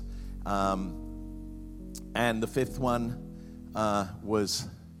lives. And the 5th one was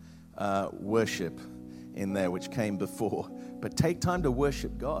worship in there, which came before. But take time to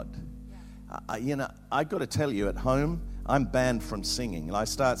worship God. I got to tell you, at home, I'm banned from singing. And I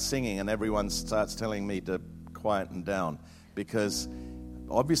start singing and everyone starts telling me to quieten down, because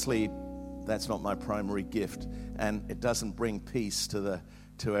obviously that's not my primary gift, and it doesn't bring peace to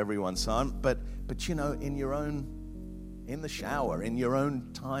everyone. So but in the shower, in your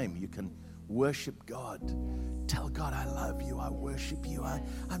own time, you can worship God. Tell God, I love you, I worship you,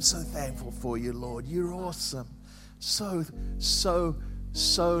 I'm so thankful for you, Lord. You're awesome. So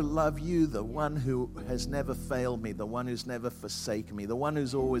love you, the one who has never failed me, the one who's never forsaken me, the one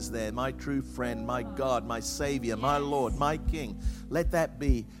who's always there, my true friend, my God, my Savior, my Lord, my King. Let that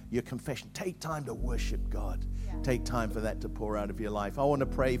be your confession. Take time to worship God. Take time for that to pour out of your life. I want to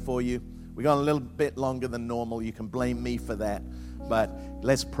pray for you. We got a little bit longer than normal. You can blame me for that, but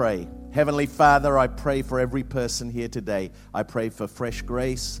let's pray. Heavenly Father, I pray for every person here today. I pray for fresh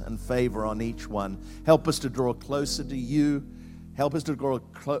grace and favor on each one. Help us to draw closer to you. Help us to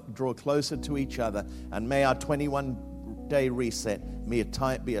draw closer to each other. And may our 21-day reset be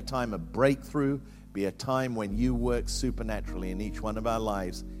a time of breakthrough, be a time when you work supernaturally in each one of our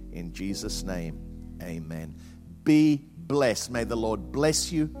lives. In Jesus' name, amen. Be blessed. May the Lord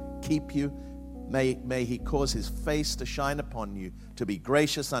bless you, keep you. May He cause His face to shine upon you, to be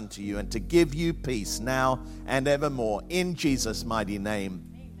gracious unto you, and to give you peace now and evermore. In Jesus' mighty name,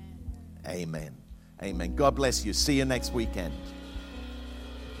 amen. Amen. God bless you. See you next weekend.